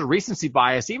ingrained. That's the recency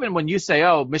bias. Even when you say,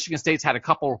 oh, Michigan State's had a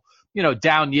couple,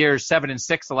 down years, 7 and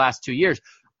 6 the last 2 years,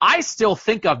 I still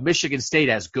think of Michigan State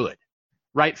as good,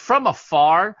 right? From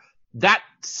afar, that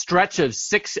stretch of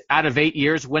 6 out of 8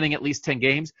 years winning at least 10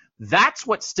 games, that's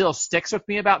what still sticks with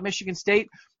me about Michigan State.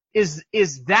 Is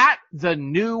that the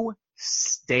new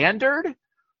standard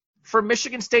for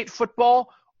Michigan State football,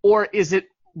 or is it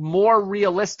more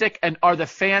realistic, and are the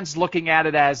fans looking at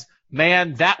it as,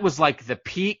 man, that was like the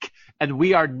peak, and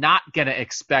we are not going to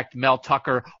expect Mel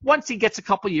Tucker, once he gets a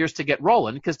couple years to get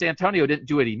rolling, because D'Antonio didn't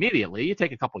do it immediately. You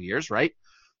take a couple years, right?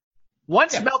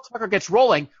 Once Mel Tucker gets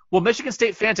rolling, will Michigan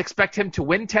State fans expect him to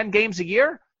win 10 games a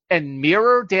year and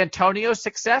mirror D'Antonio's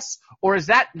success? Or is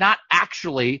that not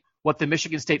actually what the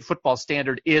Michigan State football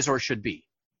standard is or should be?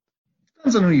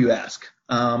 Depends on who you ask.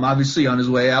 Obviously, on his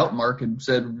way out, Mark had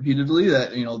said repeatedly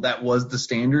that, that was the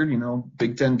standard,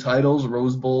 Big Ten titles,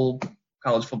 Rose Bowl,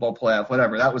 college football playoff,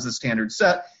 whatever. That was the standard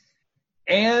set.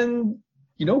 And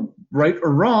right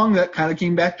or wrong, that kind of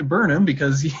came back to burn him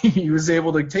because he was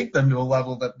able to take them to a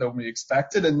level that nobody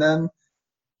expected. And then,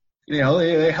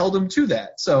 they held him to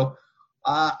that. So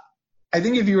I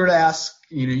think if you were to ask,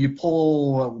 you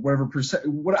pull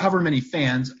however many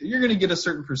fans, you're going to get a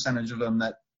certain percentage of them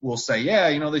that will say,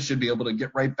 yeah, they should be able to get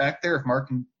right back there. If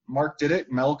Mark did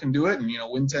it, Mel can do it and,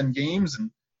 win 10 games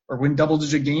or win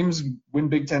double-digit games, win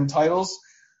Big Ten titles.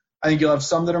 I think you'll have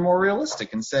some that are more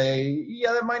realistic and say,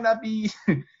 yeah, that might not be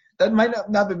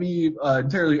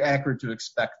entirely accurate to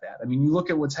expect that. I mean, you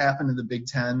look at what's happened in the Big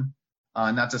Ten,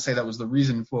 not to say that was the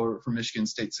reason for Michigan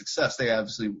State's success. They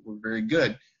obviously were very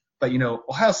good. But,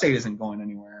 Ohio State isn't going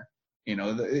anywhere.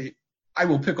 I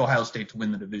will pick Ohio State to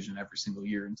win the division every single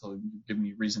year until you give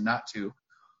me a reason not to.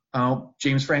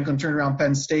 James Franklin turned around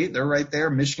Penn State. They're right there.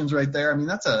 Michigan's right there. I mean,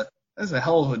 that's a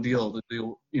hell of a deal to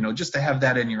do, just to have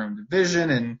that in your own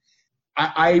division. And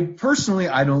I personally,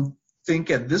 I don't think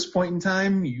at this point in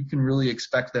time you can really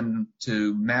expect them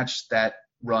to match that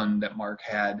run that Mark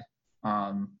had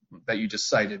that you just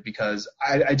cited, because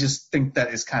I just think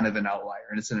that is kind of an outlier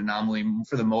and it's an anomaly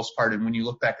for the most part. And when you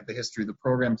look back at the history of the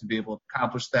program to be able to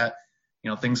accomplish that,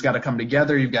 things got to come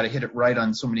together. You've got to hit it right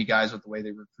on so many guys with the way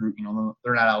they recruit.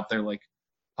 They're not out there like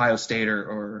Ohio State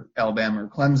or Alabama or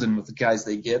Clemson with the guys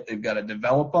they get. They've got to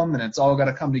develop them, and it's all got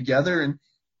to come together.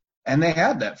 And they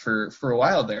had that for a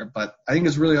while there. But I think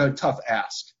it's really a tough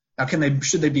ask. Now,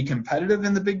 should they be competitive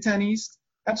in the Big Ten East?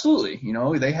 Absolutely.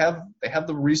 They have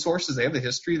the resources. They have the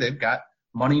history. They've got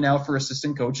money now for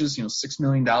assistant coaches, $6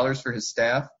 million for his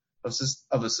staff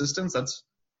of assistants. That's,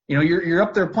 you're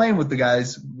up there playing with the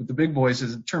guys, with the big boys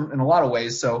in a lot of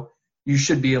ways. So you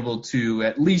should be able to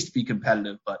at least be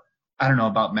competitive. But I don't know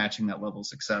about matching that level of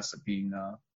success of being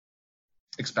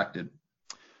expected.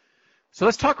 So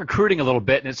let's talk recruiting a little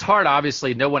bit. And it's hard,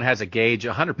 obviously, no one has a gauge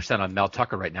 100% on Mel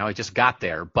Tucker right now. He just got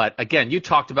there. But again, you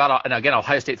talked about, and again,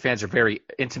 Ohio State fans are very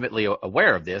intimately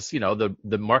aware of this,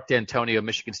 the Mark D'Antonio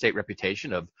Michigan State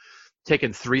reputation of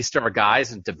taking 3-star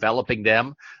guys and developing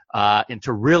them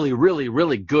into really, really,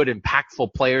 really good,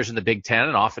 impactful players in the Big Ten,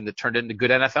 and often that turned into good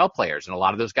NFL players. And a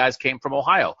lot of those guys came from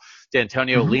Ohio.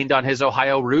 D'Antonio leaned on his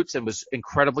Ohio roots and was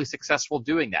incredibly successful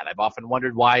doing that. I've often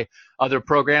wondered why other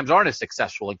programs aren't as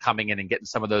successful in coming in and getting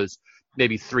some of those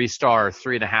maybe 3-star,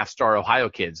 3.5-star Ohio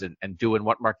kids and doing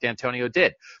what Mark D'Antonio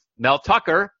did. Mel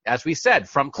Tucker, as we said,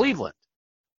 from Cleveland.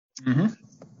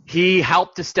 He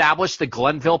helped establish the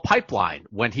Glenville pipeline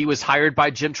when he was hired by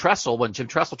Jim Tressel, when Jim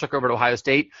Tressel took over to Ohio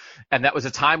State. And that was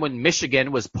a time when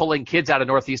Michigan was pulling kids out of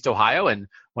Northeast Ohio. And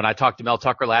when I talked to Mel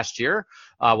Tucker last year,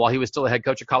 while he was still the head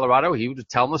coach of Colorado, he was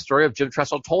telling the story of Jim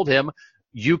Tressel told him,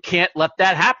 you can't let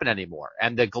that happen anymore.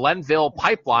 And the Glenville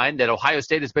pipeline that Ohio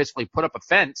State has basically put up a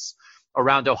fence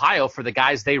around Ohio for the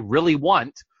guys they really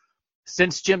want.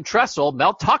 Since Jim Tressel,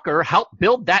 Mel Tucker helped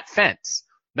build that fence.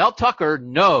 Mel Tucker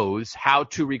knows how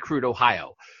to recruit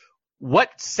Ohio.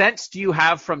 What sense do you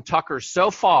have from Tucker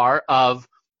so far of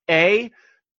A,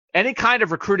 any kind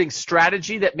of recruiting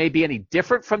strategy that may be any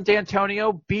different from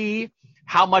D'Antonio, B,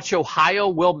 how much Ohio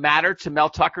will matter to Mel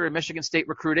Tucker and Michigan State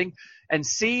recruiting, and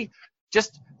C,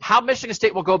 just how Michigan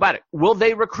State will go about it? Will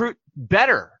they recruit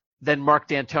better than Mark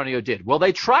D'Antonio did? Will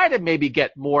they try to maybe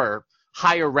get more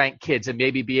higher-ranked kids and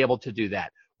maybe be able to do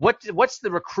that? What's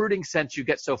the recruiting sense you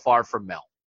get so far from Mel?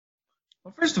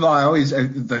 Well, first of all,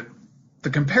 the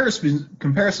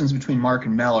comparisons between Mark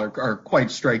and Mel are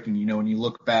quite striking. You know, when you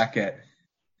look back at,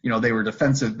 you know, they were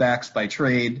defensive backs by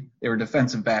trade, they were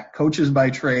defensive back coaches by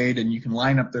trade, and you can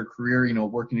line up their career, you know,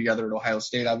 working together at Ohio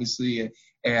State, obviously,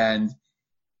 and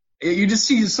you just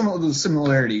see some of those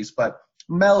similarities. But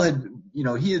Mel had, you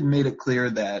know, he had made it clear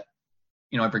that,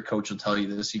 you know, every coach will tell you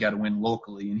this, you got to win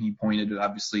locally, and he pointed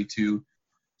obviously to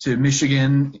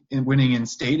Michigan in winning in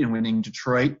state and winning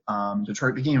Detroit.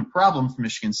 Detroit became a problem for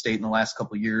Michigan State in the last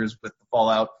couple of years with the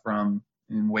fallout from,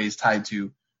 in ways tied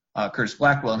to Curtis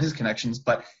Blackwell and his connections.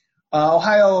 But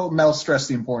Ohio, Mel stressed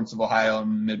the importance of Ohio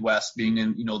and the Midwest being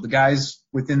in, you know, the guys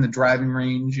within the driving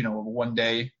range, you know, of one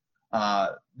day,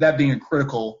 that being a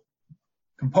critical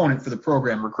component for the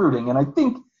program recruiting. And I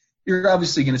think you're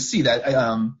obviously going to see that.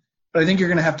 But I think you're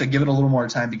going to have to give it a little more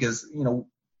time because, you know,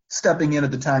 stepping in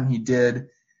at the time he did,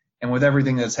 and with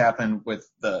everything that's happened with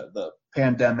the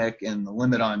pandemic and the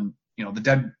limit on, you know, the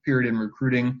dead period in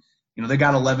recruiting, you know, they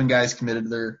got 11 guys committed to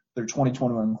their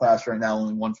 2021 class right now,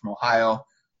 only one from Ohio.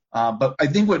 But I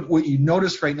think what you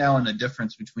notice right now in the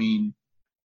difference between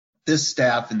this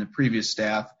staff and the previous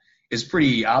staff is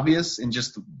pretty obvious, and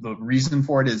just the reason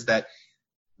for it is that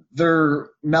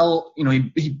Mel, you know,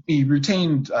 he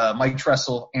retained Mike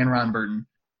Tressel and Ron Burton,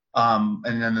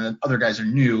 and then the other guys are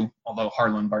new, although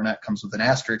Harlan Barnett comes with an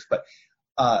asterisk. But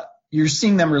you're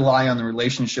seeing them rely on the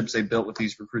relationships they built with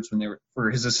these recruits when they were, for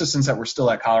his assistants that were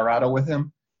still at Colorado with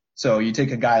him. So you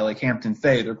take a guy like Hampton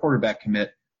Fay, their quarterback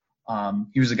commit.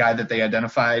 He was a guy that they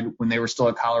identified when they were still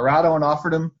at Colorado and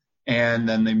offered him. And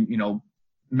then they, you know,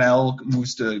 Mel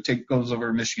goes over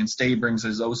to Michigan State, brings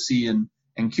his OC and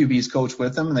QB's coach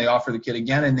with him, and they offer the kid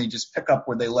again, and they just pick up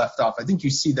where they left off. I think you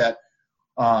see that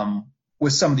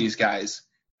with some of these guys.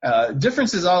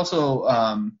 Difference is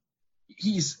also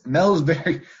Mel is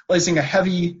placing a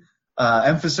heavy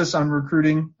emphasis on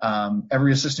recruiting.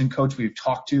 Every assistant coach we've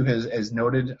talked to has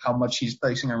noted how much he's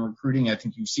placing on recruiting. I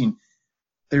think you've seen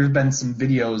there's been some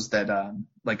videos that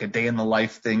like a day in the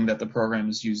life thing that the program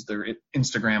has used their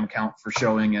Instagram account for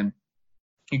showing, and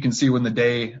you can see when the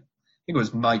day, I think it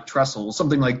was Mike Tressel,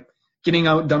 something like getting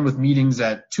done with meetings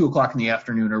at 2:00 in the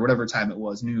afternoon or whatever time it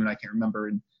was, noon, I can't remember.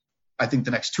 And I think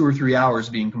the next 2 or 3 hours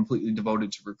being completely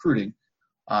devoted to recruiting.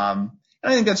 And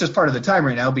I think that's just part of the time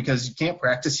right now because you can't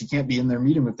practice, you can't be in there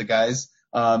meeting with the guys.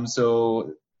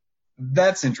 So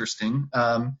that's interesting.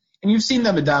 And you've seen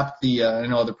them adopt I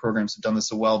know other programs have done this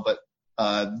so well, but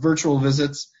virtual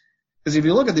visits. Because if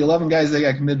you look at the 11 guys that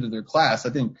got committed to their class,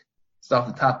 I think it's off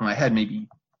the top of my head, maybe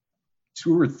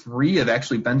 2 or 3 have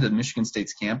actually been to Michigan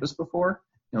State's campus before.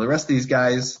 You know, the rest of these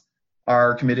guys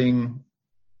are committing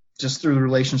just through the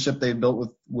relationship they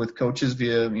built with coaches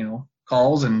via, you know,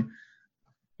 calls and,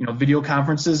 you know, video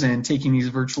conferences and taking these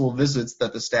virtual visits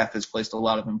that the staff has placed a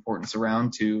lot of importance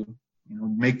around to, you know,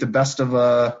 make the best of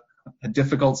a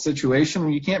difficult situation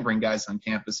when you can't bring guys on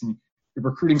campus and you're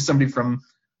recruiting somebody from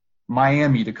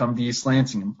Miami to come to East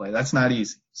Lansing and play. That's not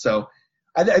easy. So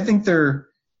I think they're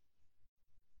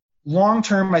long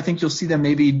term. I think you'll see them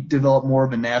maybe develop more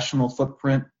of a national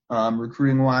footprint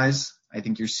recruiting wise. I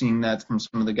think you're seeing that from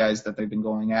some of the guys that they've been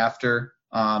going after.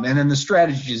 And then the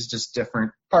strategy is just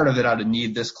different. Part of it out of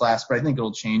need this class, but I think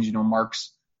it'll change. You know,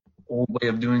 Mark's old way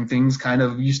of doing things kind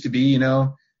of used to be, you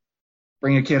know,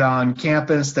 bring a kid on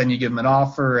campus, then you give them an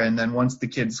offer, and then once the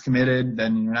kid's committed,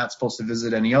 then you're not supposed to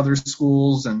visit any other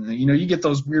schools. And, you know, you get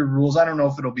those weird rules. I don't know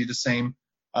if it'll be the same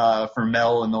for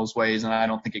Mel in those ways, and I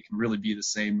don't think it can really be the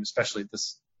same, especially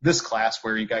this class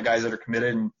where you got guys that are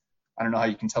committed, and I don't know how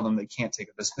you can tell them they can't take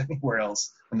a visit anywhere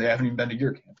else when they haven't even been to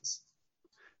your campus.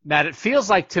 Matt, it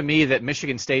feels like to me that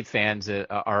Michigan State fans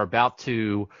are about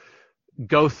to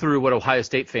go through what Ohio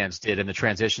State fans did in the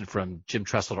transition from Jim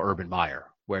Tressel to Urban Meyer,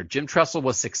 where Jim Tressel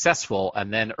was successful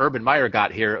and then Urban Meyer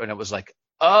got here and it was like,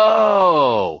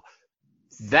 oh,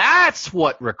 that's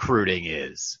what recruiting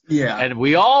is. Yeah. And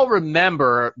we all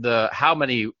remember how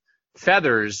many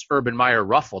feathers Urban Meyer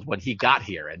ruffled when he got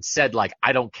here and said, like,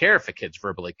 I don't care if a kid's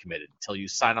verbally committed until you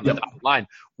sign on the dotted line.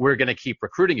 We're going to keep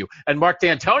recruiting you. And Mark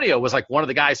D'Antonio was like one of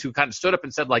the guys who kind of stood up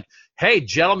and said, like, hey,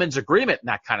 gentleman's agreement and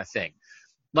that kind of thing.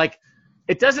 Like,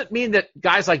 it doesn't mean that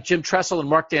guys like Jim Tressel and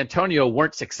Mark D'Antonio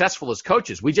weren't successful as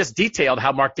coaches. We just detailed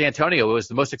how Mark D'Antonio was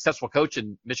the most successful coach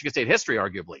in Michigan State history,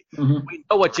 arguably. Mm-hmm. We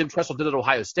know what Jim Tressel did at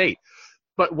Ohio State.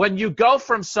 But when you go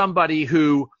from somebody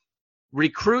who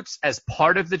recruits as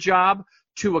part of the job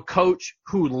to a coach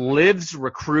who lives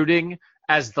recruiting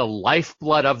as the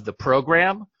lifeblood of the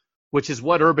program, which is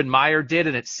what Urban Meyer did,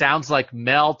 and it sounds like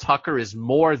Mel Tucker is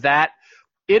more that,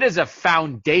 it is a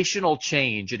foundational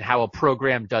change in how a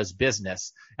program does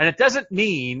business. And it doesn't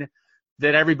mean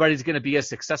that everybody's going to be as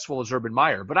successful as Urban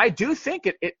Meyer, but I do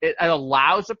think it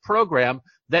allows a program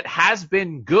that has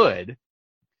been good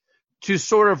to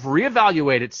sort of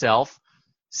reevaluate itself,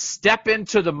 step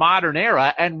into the modern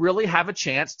era, and really have a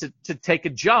chance to take a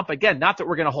jump. Again, not that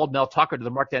we're going to hold Mel Tucker to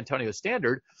the Mark D'Antonio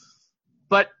standard,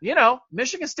 but, you know,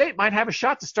 Michigan State might have a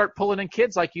shot to start pulling in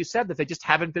kids, like you said, that they just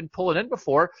haven't been pulling in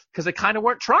before because they kind of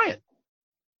weren't trying.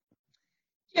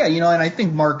 Yeah, you know, and I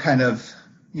think Mark kind of,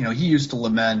 you know, he used to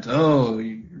lament, oh,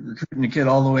 you're recruiting a kid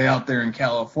all the way out there in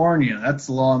California. That's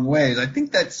a long ways. I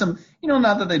think that's some, you know,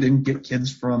 not that they didn't get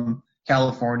kids from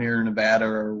California or Nevada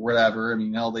or whatever. I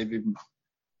mean, now they've even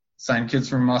signed kids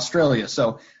from Australia.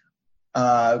 So,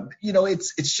 you know,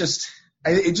 it's just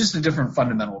a different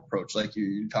fundamental approach, like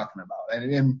you're talking about.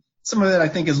 And some of it, I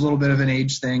think, is a little bit of an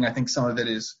age thing. I think some of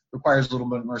it requires a little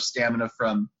bit more stamina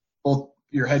from both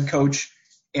your head coach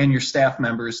and your staff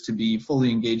members to be fully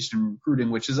engaged in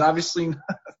recruiting, which is obviously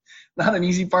not an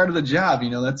easy part of the job. You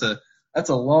know, that's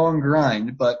a long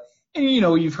grind. But, and, you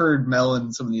know, you've heard Mel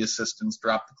and some of the assistants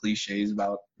drop the cliches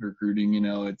about recruiting. You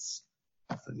know, it's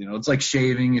like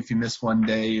shaving. If you miss one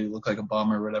day, you look like a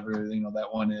bum or whatever, you know,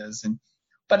 that one is.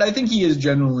 But I think he is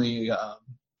generally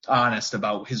honest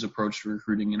about his approach to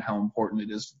recruiting and how important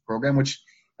it is to the program, which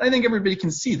I think everybody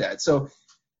can see that. So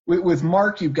with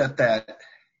Mark, you've got that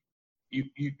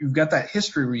you've got that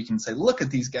history where you can say, look at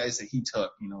these guys that he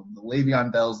took, you know, the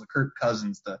Le'Veon Bells, the Kirk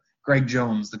Cousins, the Greg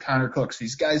Jones, the Connor Cooks,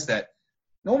 these guys that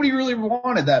nobody really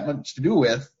wanted that much to do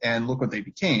with, and look what they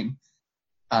became.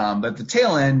 But at the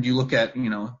tail end, you look at, you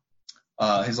know,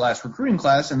 his last recruiting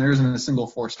class, and there isn't a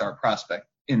single 4-star prospect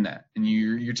in that. And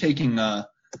you're taking a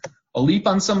leap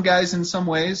on some guys in some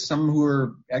ways, some who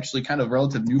are actually kind of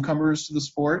relative newcomers to the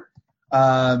sport.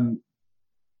 And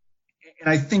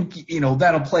I think, you know,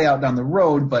 that'll play out down the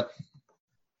road, but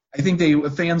I think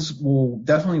fans will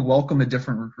definitely welcome a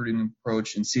different recruiting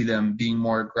approach and see them being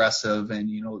more aggressive.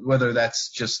 And, you know, whether that's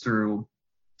just through,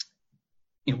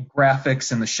 you know,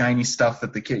 graphics and the shiny stuff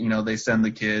that the kid, you know, they send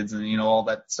the kids and, you know, all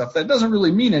that stuff that doesn't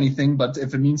really mean anything, but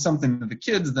if it means something to the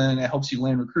kids, then it helps you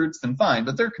land recruits, then fine.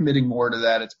 But they're committing more to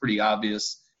that. It's pretty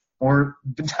obvious, or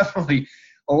definitely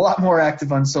a lot more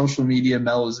active on social media.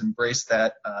 Mel has embraced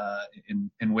that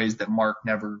in ways that Mark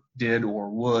never did or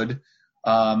would.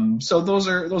 So those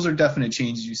are definite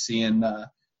changes you see. And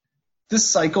this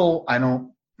cycle,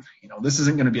 this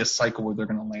isn't going to be a cycle where they're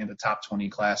going to land a top 20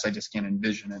 class. I just can't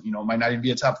envision it. You know, it might not even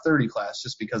be a top 30 class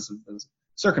just because of those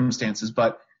circumstances.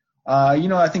 But, you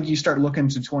know, I think you start looking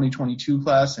to 2022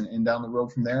 class and down the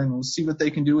road from there, and we'll see what they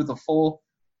can do with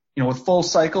with full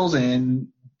cycles and,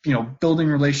 you know, building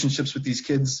relationships with these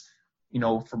kids, you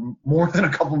know, for more than a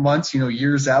couple months, you know,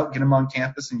 years out, get them on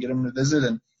campus and get them to visit.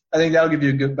 And I think that'll give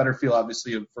you a better feel,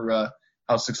 obviously, for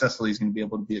how successful he's going to be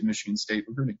able to be at Michigan State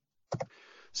recruiting.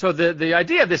 So the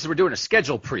idea of this is we're doing a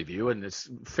schedule preview, and it's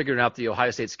figuring out the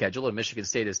Ohio State schedule, and Michigan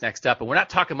State is next up. And we're not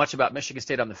talking much about Michigan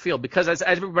State on the field because, as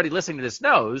everybody listening to this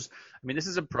knows, I mean, this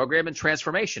is a program in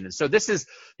transformation. And so this is,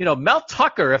 you know, Mel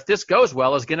Tucker, if this goes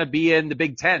well, is going to be in the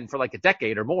Big Ten for like a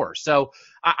decade or more. So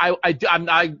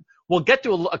we'll get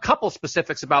to a couple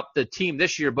specifics about the team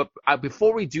this year. But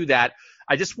before we do that,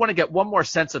 I just want to get one more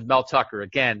sense of Mel Tucker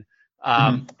again,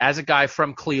 as a guy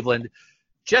from Cleveland.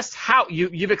 Just how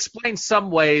you've explained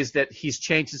some ways that he's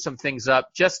changing some things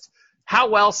up. Just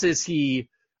how else is he?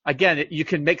 Again, you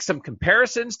can make some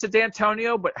comparisons to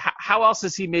D'Antonio, but how else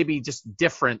is he maybe just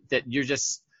different that you're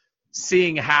just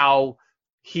seeing how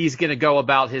he's going to go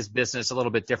about his business a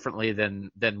little bit differently than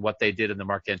what they did in the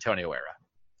Mark D'Antonio era?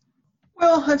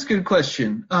 Well, that's a good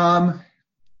question.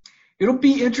 It'll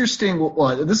be interesting.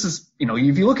 Well, this is, you know,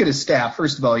 if you look at his staff,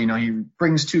 first of all, you know, he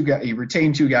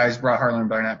retained 2 guys, brought Harlan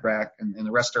Barnett back, and the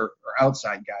rest are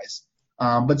outside guys.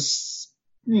 But,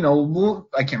 you know,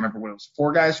 I can't remember what it was,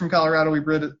 4 guys from Colorado he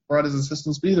brought as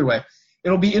assistants. But either way,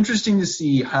 it'll be interesting to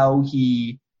see how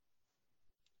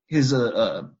his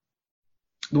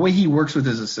the way he works with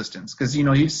his assistants, because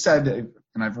he's said,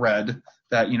 and I've read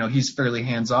that he's fairly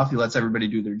hands off. He lets everybody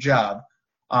do their job.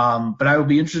 But I would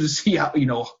be interested to see how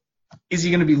is he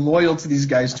going to be loyal to these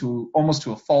guys to almost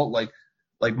to a fault,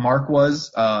 like Mark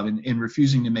was in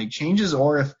refusing to make changes,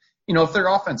 or if their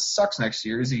offense sucks next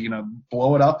year, is he going to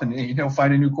blow it up and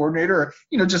find a new coordinator?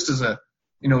 Or, just as a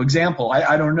example,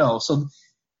 I don't know. So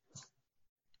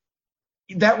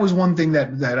that was one thing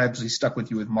that actually stuck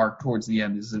with you with Mark towards the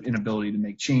end, is the inability to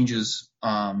make changes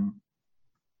kind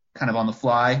of on the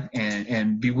fly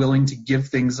and be willing to give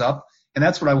things up. And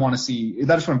that's what I want to see.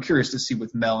 That's what I'm curious to see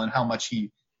with Mel, and how much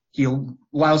he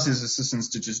allows his assistants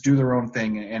to just do their own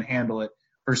thing and handle it,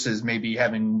 versus maybe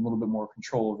having a little bit more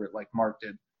control over it like Mark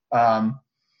did. I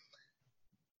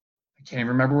can't even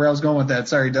remember where I was going with that.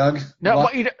 Sorry, Doug. No,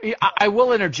 well, I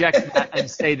will interject and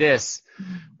say this.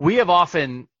 We have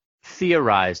often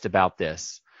theorized about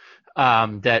this,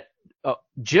 that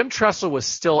Jim Tressel was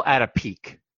still at a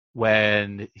peak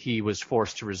when he was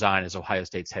forced to resign as Ohio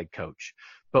State's head coach.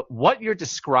 But what you're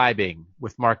describing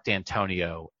with Mark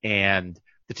D'Antonio and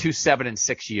the 2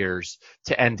 7-6 years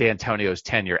to end D'Antonio's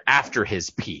tenure after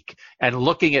his peak, and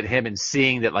looking at him and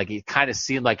seeing that he kind of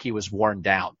seemed like he was worn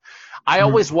down. I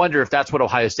always wonder if that's what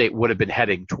Ohio State would have been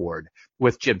heading toward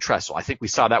with Jim Tressel. I think we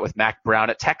saw that with Mack Brown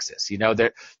at Texas.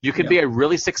 That you can be a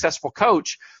really successful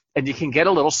coach and you can get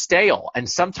a little stale, and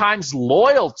sometimes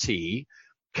loyalty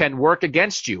can work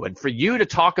against you. And for you to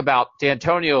talk about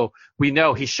D'Antonio, we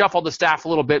know he shuffled the staff a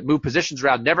little bit, moved positions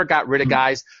around, never got rid of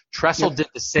guys. Tressel did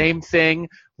the same thing,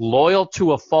 loyal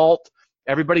to a fault.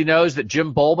 Everybody knows that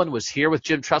Jim Bowman was here with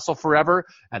Jim Tressel forever.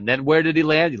 And then where did he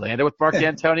land? He landed with Mark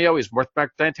D'Antonio. He's with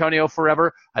Mark D'Antonio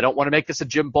forever. I don't want to make this a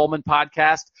Jim Bowman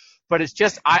podcast, but it's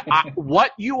just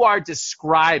what you are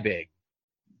describing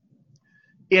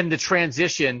in the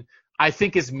transition, I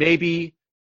think, is maybe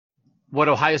what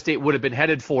Ohio State would have been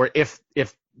headed for if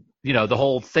the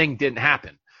whole thing didn't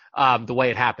happen the way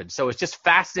it happened. So it's just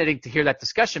fascinating to hear that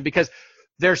discussion, because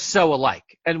they're so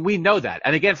alike, and we know that.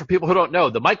 And again, for people who don't know,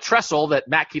 the Mike Tressel that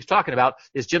Matt keeps talking about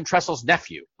is Jim Tressel's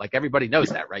nephew. Everybody knows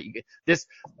that, right? This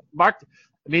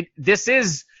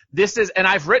is, and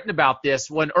I've written about this,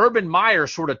 when Urban Meyer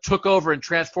sort of took over and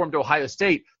transformed Ohio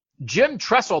State. Jim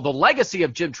Tressel, the legacy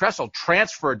of Jim Tressel,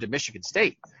 transferred to Michigan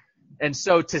State. And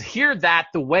so to hear that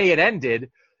the way it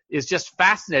ended is just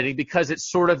fascinating, because it's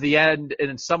sort of the end,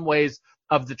 in some ways,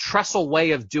 of the Tressel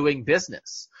way of doing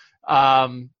business.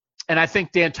 And I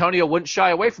think D'Antonio wouldn't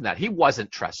shy away from that. He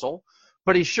wasn't Tressel,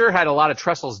 but he sure had a lot of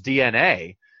Tressel's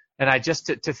DNA. And I just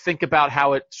to think about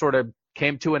how it sort of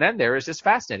came to an end there is just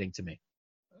fascinating to me.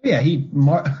 Yeah,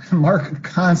 Mark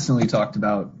constantly talked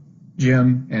about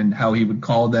Jim and how he would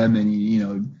call them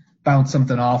and bounce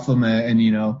something off them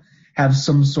and have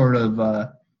some sort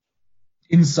of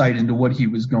insight into what he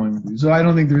was going through. So I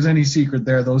don't think there's any secret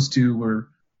there. Those two are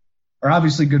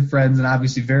obviously good friends, and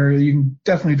obviously you can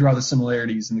definitely draw the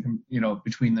similarities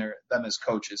between them as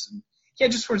coaches. And yeah,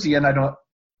 just towards the end,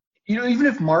 even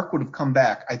if Mark would have come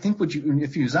back, I think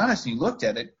if he was honest and you looked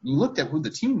at it, you looked at who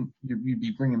the team you'd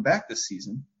be bringing back this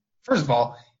season. First of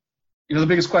all, the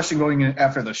biggest question going in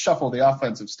after the shuffle of the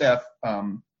offensive staff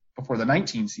before the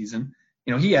 19 season,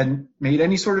 he hadn't made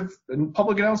any sort of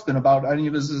public announcement about any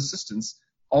of his assistants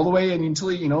all the way until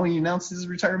he announced his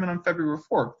retirement on February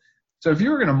 4th. So if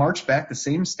you were going to march back the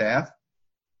same staff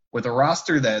with a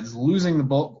roster that's losing the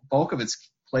bulk of its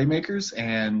playmakers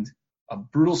and a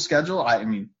brutal schedule, I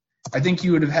think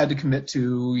you would have had to commit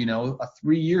to,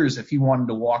 3 years if he wanted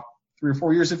to walk 3 or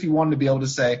 4 years, if he wanted to be able to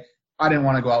say, I didn't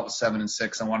want to go out with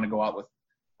 7-6. I wanted to go out with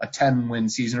a 10-win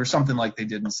season or something like they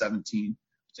did in 17.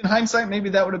 In hindsight, maybe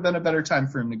that would have been a better time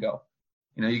for him to go.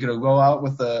 You could go out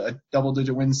with a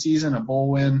double-digit win season, a bowl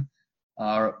win,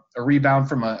 a rebound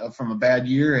from a bad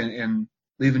year, and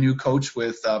leave a new coach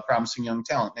with promising young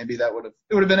talent. Maybe it would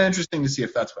have been interesting to see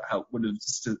if that's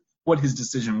what his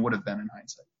decision would have been in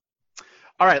hindsight.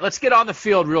 All right, let's get on the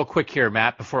field real quick here,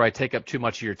 Matt, before I take up too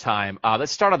much of your time.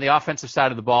 Let's start on the offensive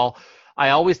side of the ball.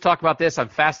 I always talk about this. I'm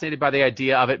fascinated by the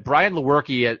idea of it. Brian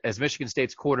Lewerke as Michigan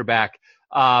State's quarterback,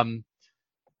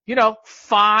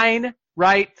 fine,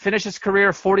 right? Finished his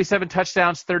career 47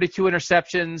 touchdowns, 32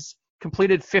 interceptions,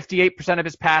 completed 58% of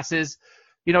his passes.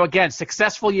 Again,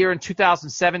 successful year in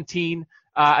 2017,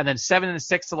 and then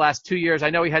 7-6 the last 2 years. I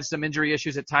know he had some injury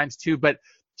issues at times too, but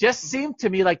just seemed to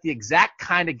me like the exact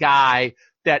kind of guy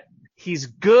that he's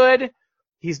good.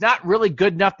 He's not really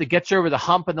good enough to get you over the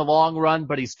hump in the long run,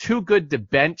 but he's too good to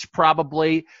bench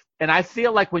probably. And I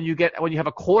feel like when you have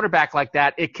a quarterback like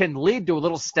that, it can lead to a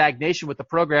little stagnation with the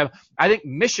program. I think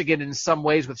Michigan in some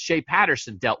ways with Shea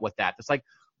Patterson dealt with that. It's like,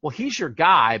 well, he's your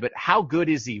guy, but how good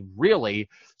is he really?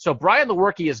 So Brian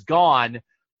Lewerke is gone.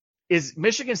 Is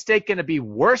Michigan State going to be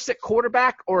worse at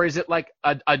quarterback, or is it like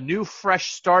a new,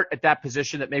 fresh start at that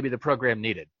position that maybe the program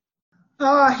needed?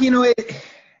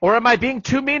 Or am I being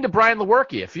too mean to Brian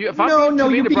Lewerke? If I'm being too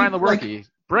mean to Brian Lewerke,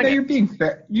 bring it. You're being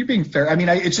fair. You're being fair. I mean,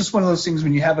 it's just one of those things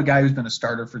when you have a guy who's been a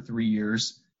starter for 3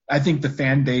 years. I think the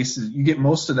fan base you get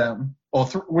most of them. Well,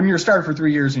 when you're a starter for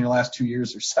 3 years and your last 2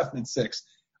 years are 7-6,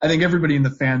 I think everybody in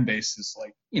the fan base is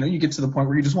like, you get to the point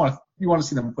where you just want to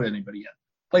see them put anybody in.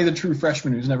 Play the true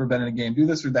freshman who's never been in a game, do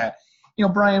this or that.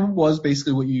 Brian was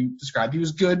basically what you described. He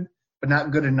was good, but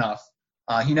not good enough.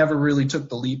 He never really took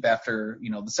the leap after,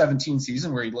 the 17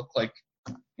 season where he looked like,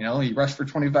 he rushed for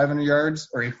 2,500 yards,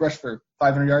 or he rushed for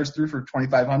 500 yards, threw for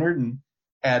 2,500 and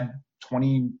had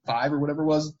 25 or whatever it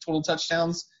was total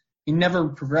touchdowns. He never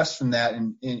progressed from that,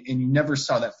 and you never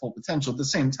saw that full potential. At the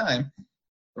same time,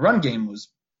 the run game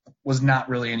was not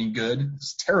really any good. It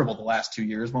was terrible the last 2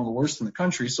 years, one of the worst in the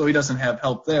country, so he doesn't have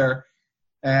help there.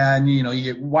 And, you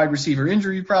get wide receiver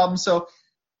injury problems. So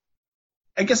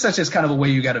I guess that's just kind of a way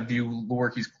you got to view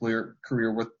Lewerke's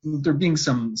career with there being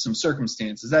some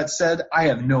circumstances. That said, I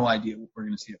have no idea what we're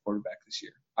going to see at quarterback this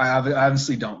year. I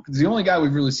obviously don't, because the only guy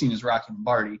we've really seen is Rocky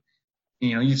Lombardi.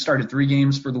 You started 3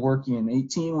 games for Lewerke in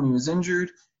 18 when he was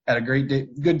injured, had a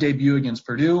good debut against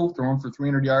Purdue, throwing for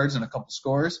 300 yards and a couple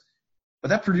scores. But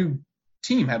that Purdue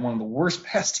team had one of the worst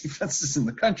pass defenses in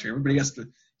the country. Everybody has to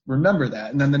remember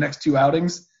that. And then the next 2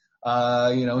 outings,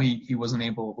 he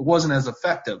wasn't as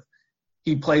effective.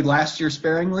 He played last year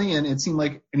sparingly, and it seemed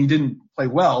like, and he didn't play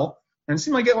well. And it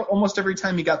seemed like almost every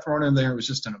time he got thrown in there, it was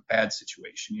just in a bad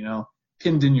situation,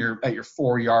 pinned at your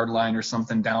 4-yard line or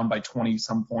something, down by 20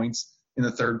 some points in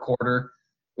the third quarter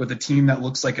with a team that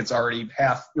looks like it's already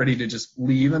half ready to just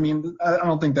leave. I mean, I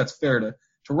don't think that's fair to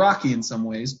Rocky in some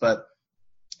ways, but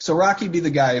so Rocky would be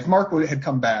the guy. If Mark had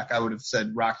come back, I would have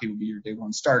said Rocky would be your day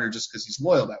one starter just because he's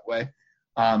loyal that way.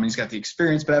 And he's got the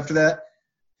experience. But after that,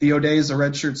 Theo Day is a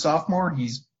redshirt sophomore.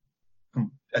 He's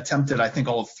attempted, I think,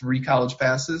 all of 3 college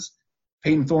passes.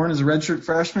 Peyton Thorne is a redshirt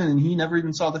freshman, and he never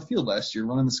even saw the field last year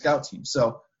running the scout team.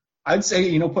 So I'd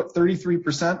say, put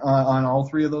 33% on all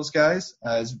 3 of those guys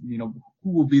as, who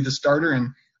will be the starter. And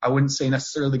I wouldn't say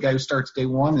necessarily the guy who starts day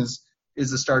one is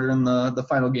the starter in the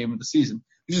final game of the season.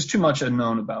 There's just too much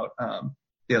unknown about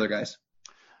the other guys.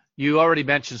 You already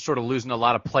mentioned sort of losing a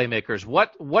lot of playmakers.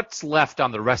 What's left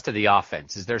on the rest of the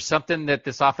offense? Is there something that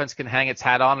this offense can hang its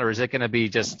hat on, or is it going to be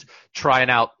just trying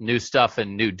out new stuff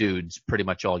and new dudes pretty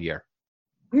much all year?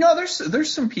 No,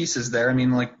 there's some pieces there. I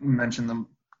mean, like you mentioned,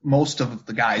 most of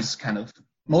the guys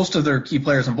most of their key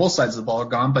players on both sides of the ball are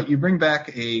gone, but you bring back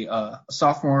a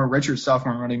redshirt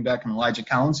sophomore running back in Elijah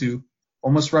Collins, who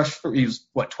almost rushed he was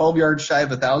 12 yards shy of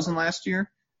 1,000 last year,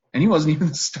 and he wasn't even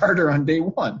the starter on day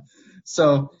one.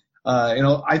 So,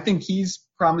 I think he's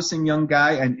a promising young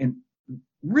guy, and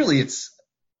really it's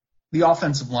the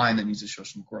offensive line that needs to show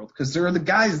some growth, because there are the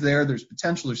guys there, there's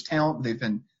potential, there's talent. They've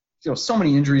been, so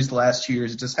many injuries the last 2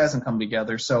 years, it just hasn't come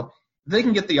together. So if they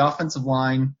can get the offensive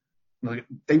line,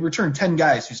 they returned 10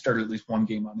 guys who started at least one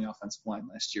game on the offensive line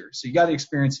last year. So you got the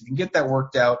experience. If you can get that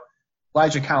worked out,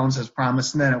 Elijah Collins has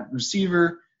promise. And then at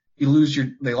receiver,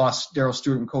 they lost Darrell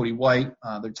Stewart and Cody White,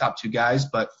 their top 2 guys.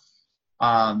 But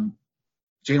Jalen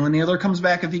Naylor comes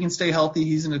back if he can stay healthy.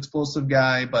 He's an explosive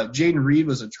guy. But Jaden Reed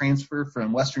was a transfer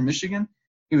from Western Michigan.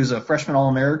 He was a freshman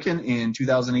All-American in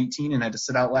 2018 and had to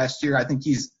sit out last year. I think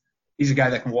he's a guy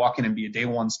that can walk in and be a day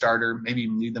one starter, maybe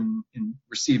even lead them in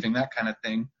receiving, that kind of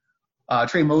thing.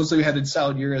 Trey Mosley had a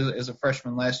solid year as a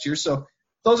freshman last year. So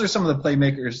those are some of the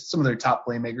playmakers, some of their top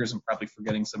playmakers. I'm probably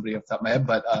forgetting somebody off the top of my head.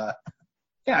 But,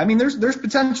 I mean, there's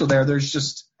potential there. There's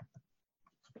just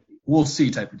we'll see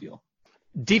type of deal.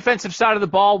 Defensive side of the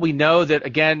ball, we know that,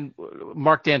 again,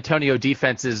 Mark D'Antonio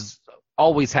defenses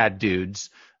always had dudes.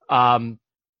 Can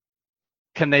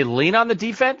they lean on the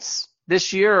defense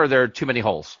this year, or are there too many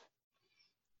holes?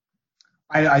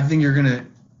 I think you're going to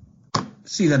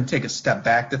see them take a step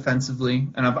back defensively.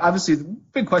 And obviously, the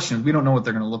big question is we don't know what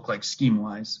they're going to look like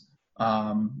scheme-wise.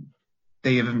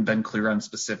 They haven't been clear on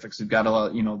specifics. We've got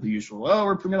the usual,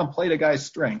 we're going to play the guy's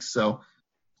strengths. So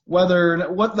what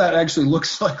that actually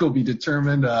looks like will be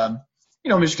determined.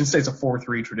 Michigan State's a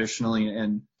 4-3 traditionally,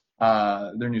 and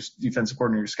their new defensive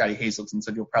coordinator, Scotty Hazelton,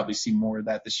 said you'll probably see more of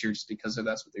that this year just because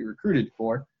that's what they recruited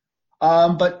for.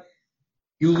 But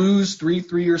you lose 3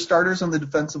 3-year starters on the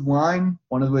defensive line,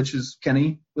 one of which is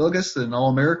Kenny Wilgus, an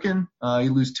All-American.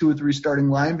 You lose 2 or 3 starting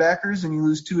linebackers, and you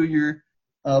lose 2 of your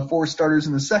 4 starters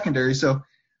in the secondary. So,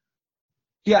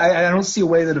 I don't see a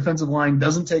way the defensive line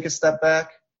doesn't take a step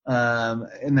back.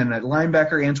 And then at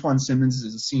linebacker, Antoine Simmons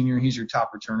is a senior. He's your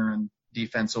top returner in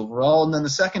defense overall. And then the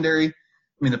secondary, I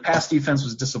mean, the pass defense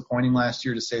was disappointing last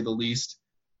year, to say the least.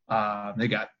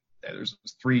 There's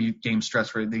 3-game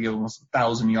stretch where they gave almost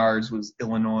 1,000 yards, was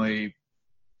Illinois,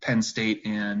 Penn State,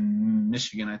 and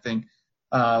Michigan, I think.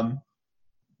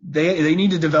 They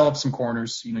need to develop some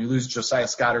corners. You lose Josiah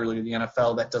Scott early to the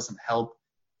NFL. That doesn't help.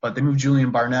 But they moved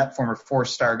Julian Barnett, former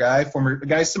 4-star guy, some of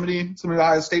the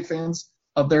Ohio State fans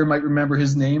up there might remember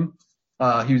his name.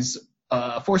 He was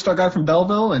a 4-star guy from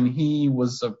Belleville, and he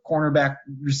was a cornerback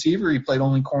receiver. He played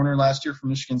only corner last year for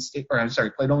Michigan State.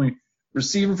 Played only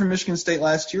receiver for Michigan State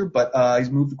last year, but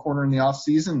he's moved to corner in the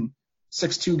offseason.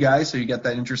 6'2" guy, so you get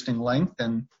that interesting length.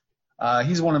 And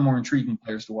he's one of the more intriguing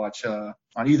players to watch on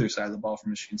either side of the ball for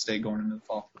Michigan State going into the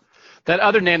fall. That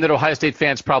other name that Ohio State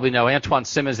fans probably know, Antoine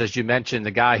Simmons, as you mentioned,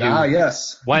 the guy who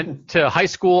went to high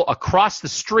school across the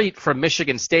street from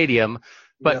Michigan Stadium,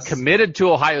 but committed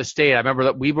to Ohio State. I remember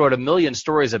that we wrote a million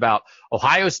stories about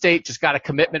Ohio State just got a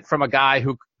commitment from a guy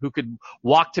who could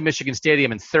walk to Michigan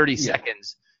Stadium in 30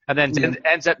 seconds, and then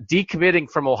ends up decommitting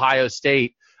from Ohio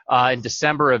State in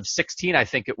December of 16, I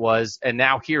think it was, and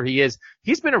now here he is.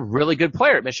 He's been a really good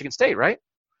player at Michigan State, right?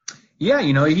 Yeah,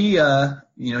 he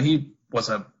was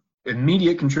a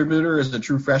immediate contributor as a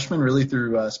true freshman, really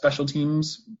through special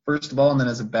teams first of all, and then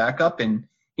as a backup. And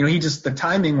the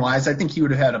timing wise, I think he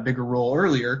would have had a bigger role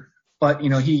earlier. But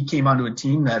he came onto a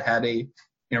team that had a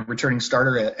returning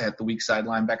starter at the weak side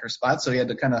linebacker spot, so he had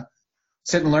to kind of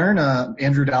sit and learn.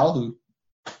 Andrew Dowell, who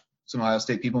some Ohio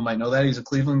State people might know that he's a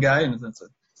Cleveland guy, and it's a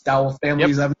Dowell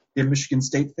family is obviously a Michigan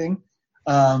State thing.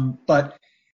 But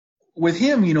with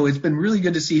him, it's been really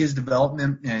good to see his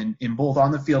development and in both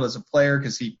on the field as a player,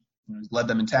 because he led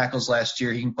them in tackles last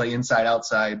year. He can play inside,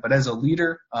 outside. But as a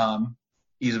leader,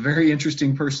 he's a very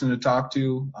interesting person to talk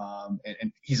to,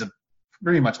 and he's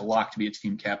very much a lock to be a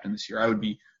team captain this year. I would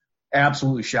be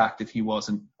absolutely shocked if he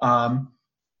wasn't.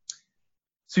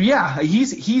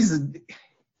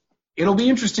 It'll be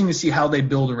interesting to see how they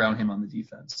build around him on the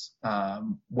defense.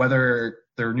 Whether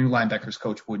their new linebackers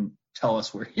coach wouldn't tell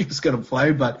us where he was going to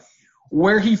play, but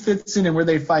where he fits in and where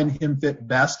they find him fit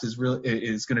best is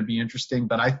going to be interesting.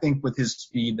 But I think with his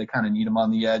speed, they kind of need him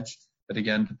on the edge. But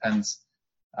again, depends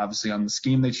obviously on the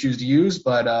scheme they choose to use.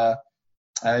 But I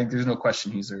think there's no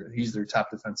question he's their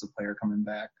top defensive player coming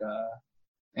back.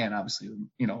 And obviously,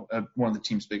 one of the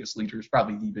team's biggest leaders,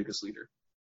 probably the biggest leader.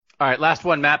 All right, last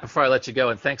one, Matt, before I let you go,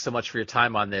 and thanks so much for your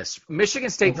time on this. Michigan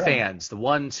State fans, the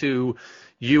ones who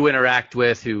you interact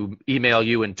with, who email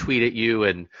you and tweet at you,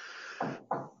 and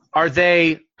are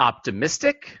they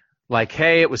optimistic? Like,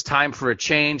 hey, it was time for a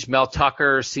change. Mel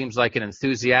Tucker seems like an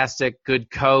enthusiastic, good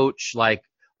coach. Like,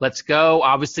 let's go.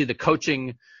 Obviously, the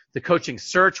coaching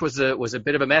search was a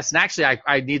bit of a mess. And actually,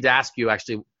 I need to ask you,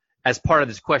 as part of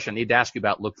this question, I need to ask you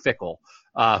about Luke Fickell,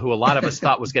 who a lot of us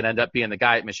thought was going to end up being the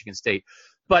guy at Michigan State.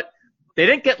 But they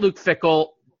didn't get Luke Fickell.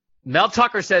 Mel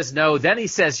Tucker says no. Then he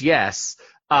says yes.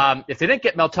 If they didn't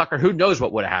get Mel Tucker, who knows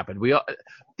what would have happened?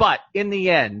 But in the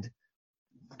end,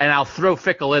 and I'll throw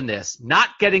Fickell in this, not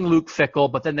getting Luke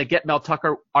Fickell, but then they get Mel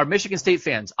Tucker. Are Michigan State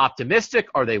fans optimistic?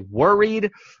 Are they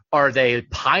worried? Are they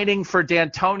pining for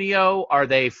D'Antonio? Are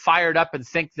they fired up and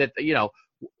think that,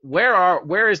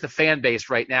 where is the fan base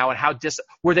right now, and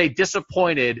were they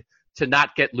disappointed to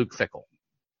not get Luke Fickell?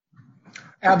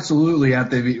 Absolutely.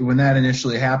 When that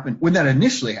initially happened, because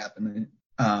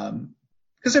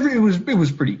it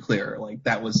was pretty clear, like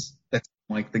that's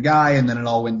like the guy, and then it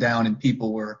all went down, and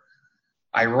people were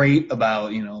irate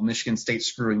about Michigan State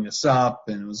screwing this up,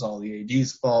 and it was all the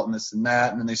AD's fault and this and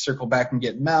that, and then they circle back and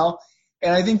get Mel.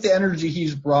 And I think the energy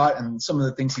he's brought and some of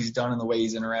the things he's done and the way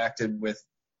he's interacted with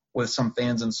some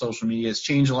fans on social media has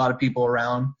changed a lot of people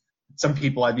around. Some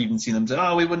people I've even seen them say,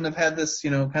 "Oh, we wouldn't have had this,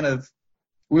 we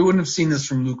wouldn't have seen this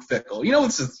from Luke Fickell."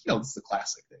 It's the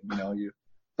classic thing.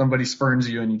 Somebody spurns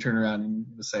you and you turn around and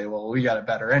you say, "Well, we got it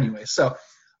better anyway." So,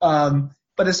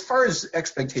 but as far as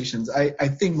expectations, I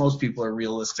think most people are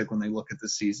realistic when they look at the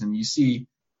season. You see,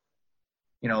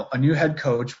 a new head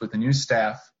coach with a new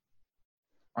staff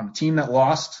on a team that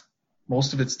lost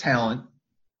most of its talent,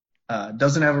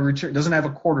 doesn't have a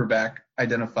quarterback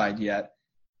identified yet,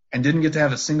 and didn't get to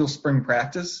have a single spring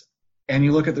practice. And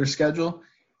you look at their schedule.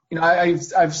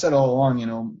 I've said all along,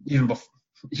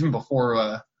 even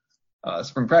before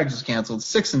spring practice was canceled,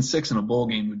 6-6 in a bowl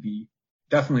game would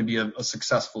definitely be a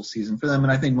successful season for them.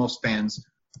 And I think most fans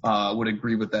would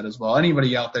agree with that as well.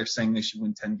 Anybody out there saying they should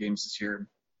win 10 games this year,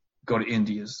 go to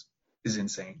Indy is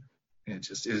insane. It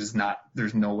just is not.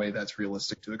 There's no way that's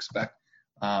realistic to expect.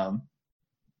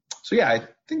 So yeah, I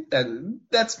think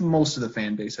that's most of the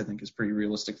fan base. I think is pretty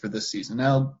realistic for this season.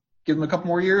 Now give them a couple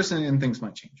more years and things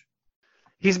might change.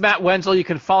 He's Matt Wenzel. You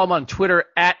can follow him on Twitter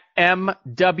at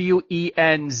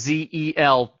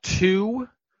MWENZEL2.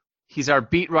 He's our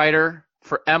beat writer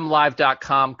for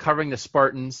MLive.com covering the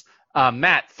Spartans.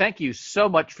 Matt, thank you so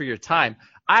much for your time.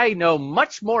 I know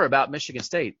much more about Michigan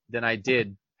State than I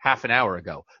did half an hour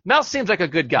ago. Mel seems like a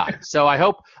good guy, so I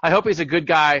hope he's a good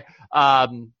guy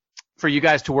for you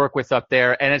guys to work with up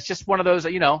there. And it's just one of those,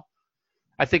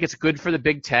 I think it's good for the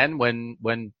Big Ten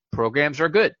when programs are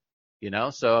good.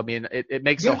 So, I mean, it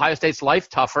makes Ohio State's life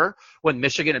tougher when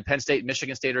Michigan and Penn State and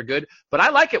Michigan State are good. But I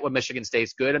like it when Michigan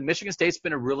State's good. And Michigan State's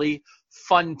been a really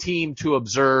fun team to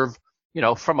observe,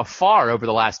 from afar over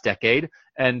the last decade.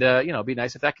 And, it'd be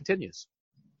nice if that continues.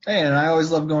 Hey, and I always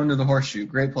love going to the Horseshoe.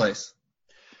 Great place.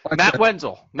 Matt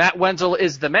Wenzel. Matt Wenzel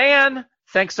is the man.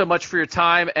 Thanks so much for your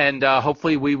time. And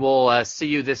hopefully we will see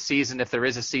you this season if there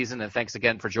is a season. And thanks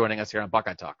again for joining us here on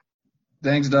Buckeye Talk.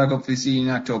 Thanks, Doug. Hopefully see you in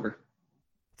October.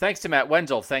 Thanks to Matt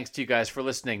Wenzel. Thanks to you guys for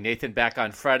listening. Nathan back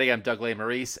on Friday. I'm Doug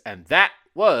Lesmerises, and that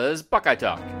was Buckeye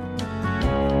Talk.